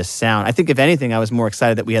Olivia's sound. I think if anything, I was more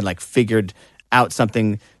excited that we had like figured out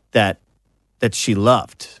something that she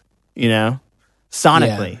loved.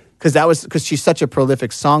 Sonically, because she's such a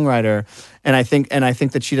prolific songwriter, and I think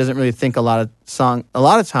that she doesn't really think a lot of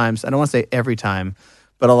times. I don't want to say every time,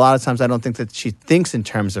 but a lot of times I don't think that she thinks in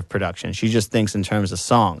terms of production. She just thinks in terms of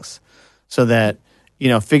songs, so that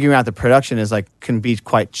figuring out the production is like can be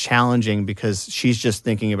quite challenging because she's just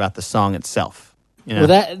thinking about the song itself.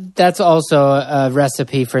 Well, that's also a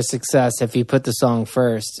recipe for success if you put the song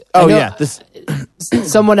first.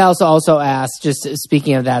 Someone else also asked, just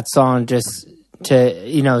speaking of that song, just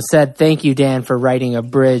to, said, thank you, Dan, for writing a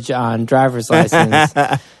bridge on Driver's License.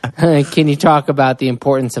 Can you talk about the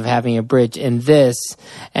importance of having a bridge in this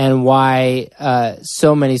and why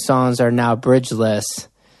so many songs are now bridgeless?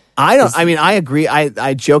 I agree.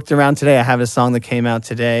 I joked around today. I have a song that came out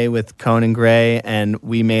today with Conan Gray, and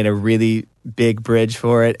we made a really big bridge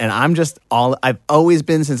for it. And I've always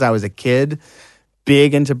been, since I was a kid,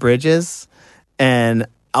 big into bridges. And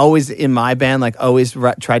always in my band, like always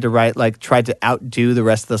tried to outdo the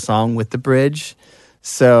rest of the song with the bridge.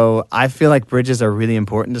 So I feel like bridges are really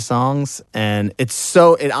important to songs. And it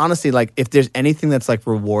honestly, like if there's anything that's like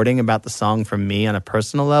rewarding about the song from me on a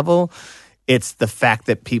personal level, it's the fact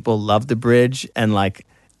that people love the bridge and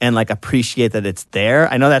appreciate that it's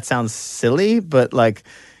there. I know that sounds silly, but like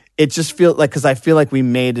it just feels like, because I feel like we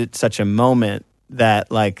made it such a moment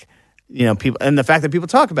that like, people, and the fact that people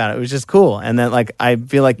talk about it was just cool. And then like I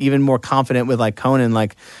feel like even more confident with like Conan,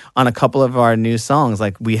 like on a couple of our new songs,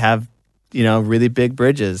 like we have really big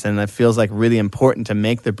bridges, and it feels like really important to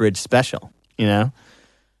make the bridge special.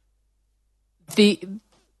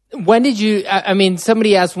 When did you? I mean,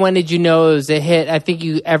 somebody asked, when did you know it was a hit? I think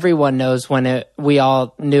everyone knows when we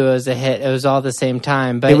all knew it was a hit. It was all the same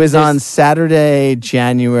time. But it was on Saturday,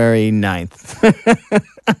 January 9th.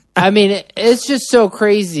 I mean, it's just so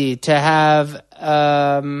crazy to have,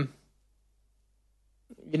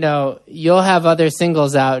 you'll have other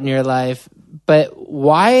singles out in your life, but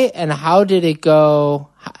why and how did it go?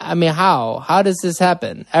 I mean, how does this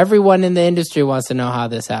happen? Everyone in the industry wants to know how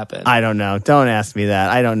this happened. I don't know. Don't ask me that.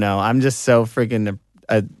 I don't know. I'm just so freaking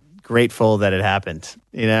grateful that it happened,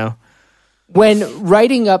 you know? When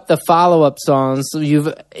writing up the follow-up songs,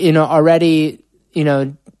 you've, already,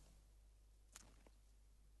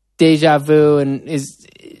 Deja Vu and is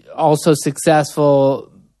also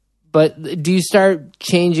successful, but do you start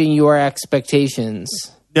changing your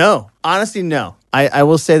expectations? No, honestly, no. I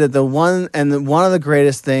will say that one of the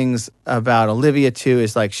greatest things about Olivia too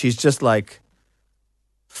is like she's just like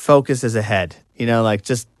focus is ahead. Like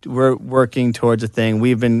just we're working towards a thing.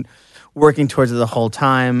 We've been working towards it the whole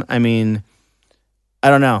time. I mean, I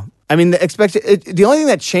don't know. I mean, the only thing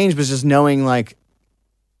that changed was just knowing like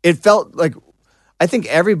it felt like I think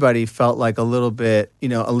everybody felt like a little bit,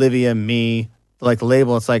 Olivia, me, like the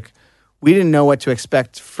label. It's like we didn't know what to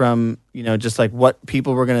expect from, just like what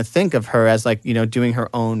people were going to think of her as like, doing her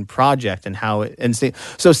own project and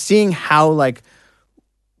so seeing how like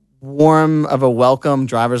warm of a welcome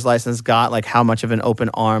Driver's License got, like how much of an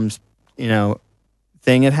open arms,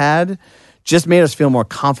 thing it had, just made us feel more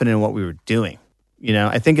confident in what we were doing.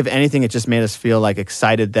 I think if anything, it just made us feel like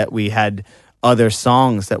excited that we had other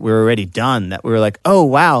songs that were already done, that we were like, oh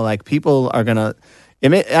wow, like people are gonna. I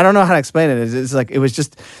don't know how to explain it. It's like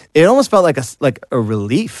it almost felt like a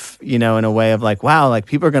relief, in a way of like, wow, like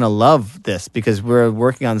people are gonna love this because we're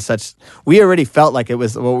working on such. We already felt like it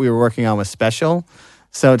was what we were working on was special.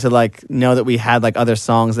 So to like know that we had like other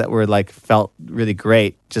songs that were like felt really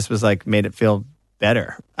great, just was like made it feel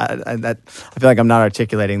better. I feel like I'm not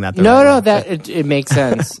articulating that. It makes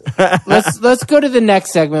sense. Let's go to the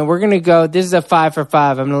next segment. We're gonna go. This is a 5 for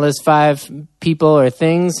 5. I'm gonna list 5 people or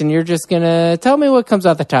things, and you're just gonna tell me what comes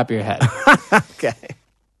off the top of your head. Okay.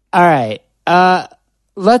 All right.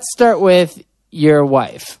 Let's start with your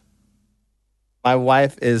wife. My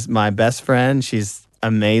wife is my best friend. She's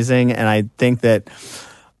amazing, and I think that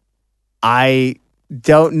I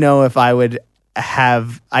don't know if I would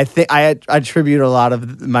have. I think I attribute a lot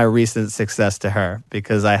of my recent success to her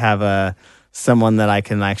because I have someone that I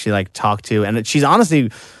can actually like talk to, and she's honestly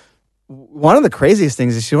one of the craziest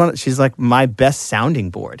things is she's like my best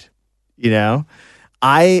sounding board.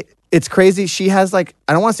 It's crazy. She has like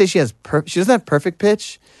I don't want to say she doesn't have perfect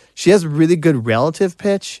pitch. She has really good relative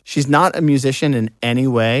pitch. She's not a musician in any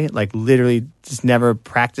way, like literally just never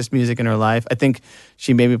practiced music in her life. I think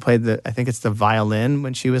she maybe played I think it's the violin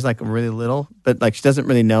when she was like really little, but like she doesn't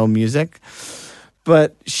really know music.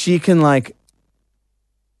 But she can like,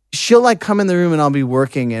 she'll like come in the room and I'll be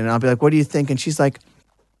working and I'll be like, what do you think? And she's like,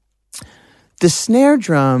 the snare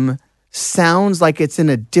drum sounds like it's in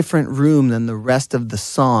a different room than the rest of the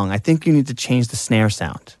song. I think you need to change the snare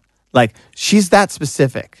sound. Like she's that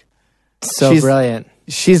specific. She's brilliant.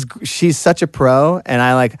 She's such a pro, and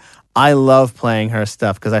I love playing her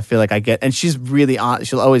stuff because I feel like and she's really on.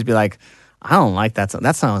 She'll always be like, I don't like that song.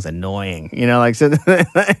 That song is annoying. So,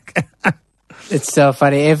 it's so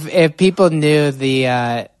funny. If people knew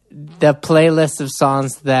the playlist of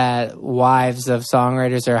songs that wives of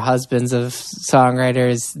songwriters or husbands of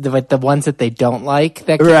songwriters, the ones that they don't like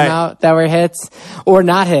that came out that were hits or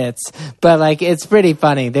not hits, but like it's pretty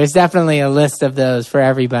funny. There's definitely a list of those for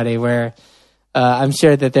everybody where I'm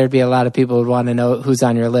sure that there'd be a lot of people who would want to know who's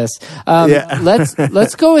on your list.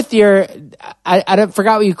 Let's go with your I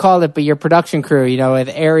forgot what you called it, but your production crew, with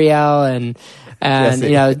Ariel and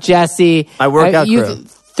Jesse. Jesse. My workout crew.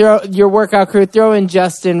 Throw your workout crew, throw in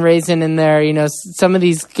Justin Raisin in there, some of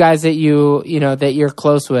these guys that that you're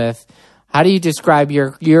close with. How do you describe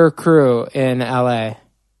your crew in LA?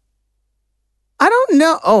 I don't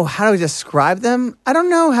know. Oh, how do we describe them? I don't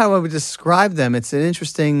know how I would describe them. It's an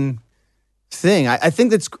interesting thing. I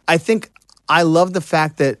think I love the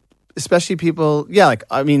fact that especially people,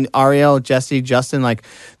 Ariel, Jesse, Justin, like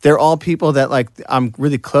they're all people that like I'm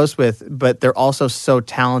really close with, but they're also so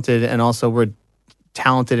talented and also we're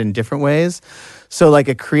talented in different ways. So like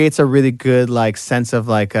it creates a really good like sense of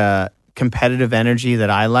like a competitive energy that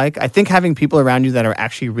I like. I think having people around you that are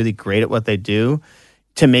actually really great at what they do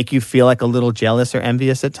to make you feel like a little jealous or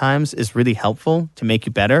envious at times is really helpful to make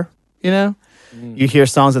you better, You hear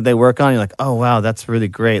songs that they work on, you're like, oh wow, that's really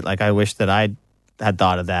great. Like I wish that I had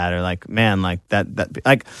thought of that, or like, man, like that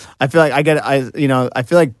like I feel like I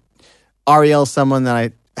feel like Ariel's someone that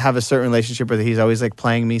I have a certain relationship with. He's always like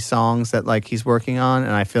playing me songs that like he's working on,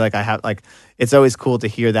 and I feel like I have like it's always cool to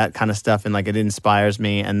hear that kind of stuff, and like it inspires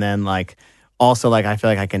me. And then like also like I feel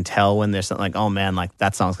like I can tell when there's something like, oh man, like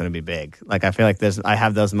that song's gonna be big. Like I feel like I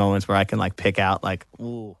have those moments where I can like pick out like,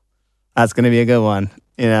 ooh, that's gonna be a good one,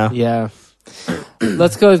 Yeah.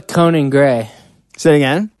 Let's go with Conan Gray. Say it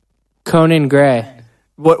again. Conan Gray.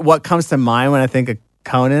 What comes to mind when I think of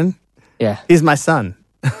Conan. Yeah. He's my son.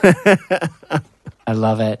 I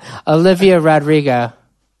love it. Olivia Rodrigo.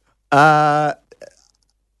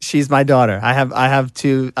 She's my daughter. I have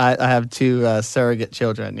two surrogate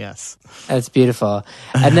children. Yes. That's beautiful.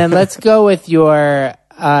 And then let's go with your.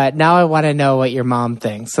 Now I want to know what your mom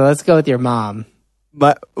thinks. So let's go with your mom.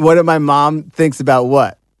 But what did my mom thinks about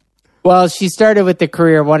what? Well, she started with the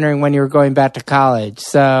career wondering when you were going back to college.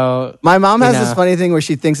 So my mom has this funny thing where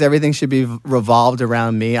she thinks everything should be revolved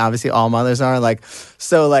around me. Obviously, all mothers are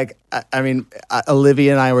I mean,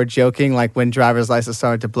 Olivia and I were joking like when Driver's License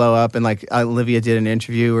started to blow up, and like Olivia did an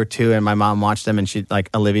interview or two, and my mom watched them, and she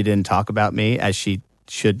Olivia didn't talk about me as she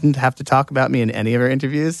shouldn't have to talk about me in any of her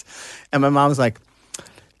interviews, and my mom was like,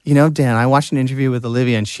 Dan, I watched an interview with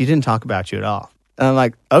Olivia, and she didn't talk about you at all. And I'm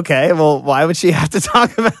like, okay, well, why would she have to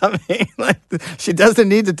talk about me? Like, she doesn't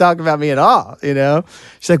need to talk about me at all,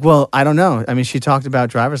 She's like, well, I don't know. I mean, she talked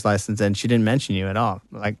about Driver's License and she didn't mention you at all.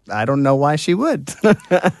 Like, I don't know why she would.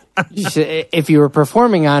 If you were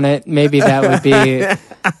performing on it, maybe that would be...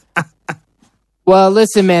 Well,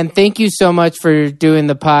 listen, man, thank you so much for doing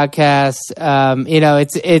the podcast.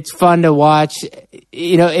 It's fun to watch.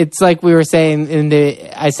 It's like we were saying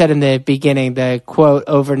I said in the beginning, the quote,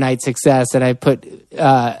 overnight success, and I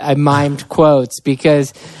mimed quotes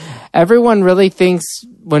because everyone really thinks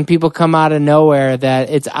when people come out of nowhere that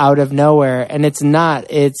it's out of nowhere, and it's not.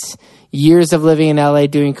 It's years of living in LA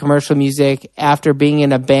doing commercial music after being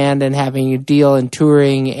in a band and having a deal and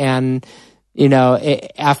touring and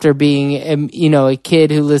after being, a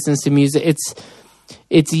kid who listens to music,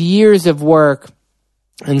 it's years of work.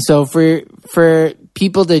 And so for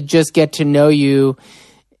people to just get to know you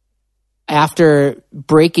after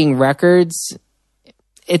breaking records,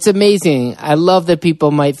 it's amazing. I love that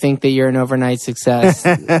people might think that you're an overnight success.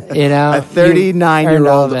 A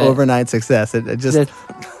 39-year-old overnight success. It just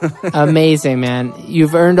amazing, man.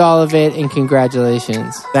 You've earned all of it, and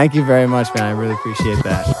congratulations. Thank you very much, man. I really appreciate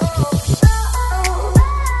that.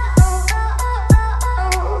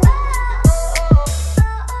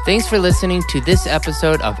 Thanks for listening to this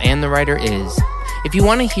episode of And the Writer Is. If you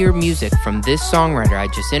want to hear music from this songwriter I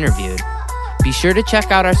just interviewed, be sure to check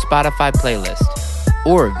out our Spotify playlist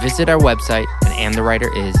or visit our website at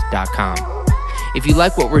andthewriteris.com. If you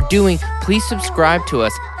like what we're doing, please subscribe to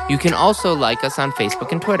us. You can also like us on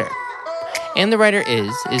Facebook and Twitter. And the Writer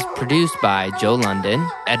is produced by Joe London,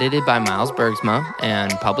 edited by Miles Bergsma, and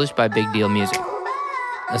published by Big Deal Music.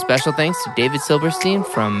 A special thanks to David Silverstein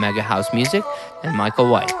from Mega House Music and Michael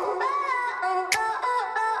White.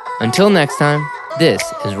 Until next time, this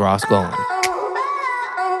is Ross Golan.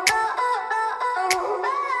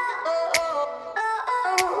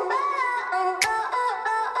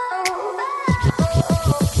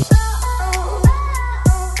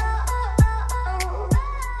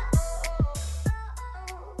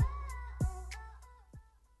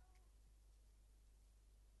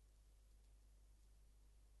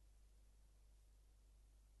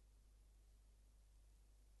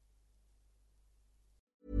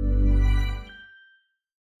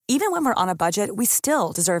 Even when we're on a budget, we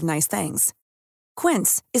still deserve nice things.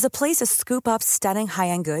 Quince is a place to scoop up stunning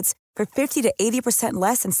high-end goods for 50 to 80%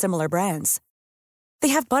 less than similar brands. They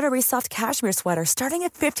have buttery soft cashmere sweaters starting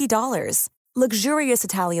at $50, luxurious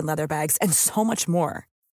Italian leather bags, and so much more.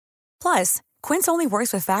 Plus, Quince only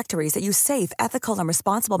works with factories that use safe, ethical, and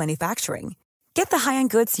responsible manufacturing. Get the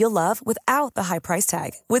high-end goods you'll love without the high price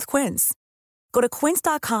tag with Quince. Go to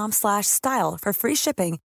quince.com/style for free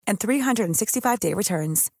shipping and 365-day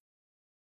returns.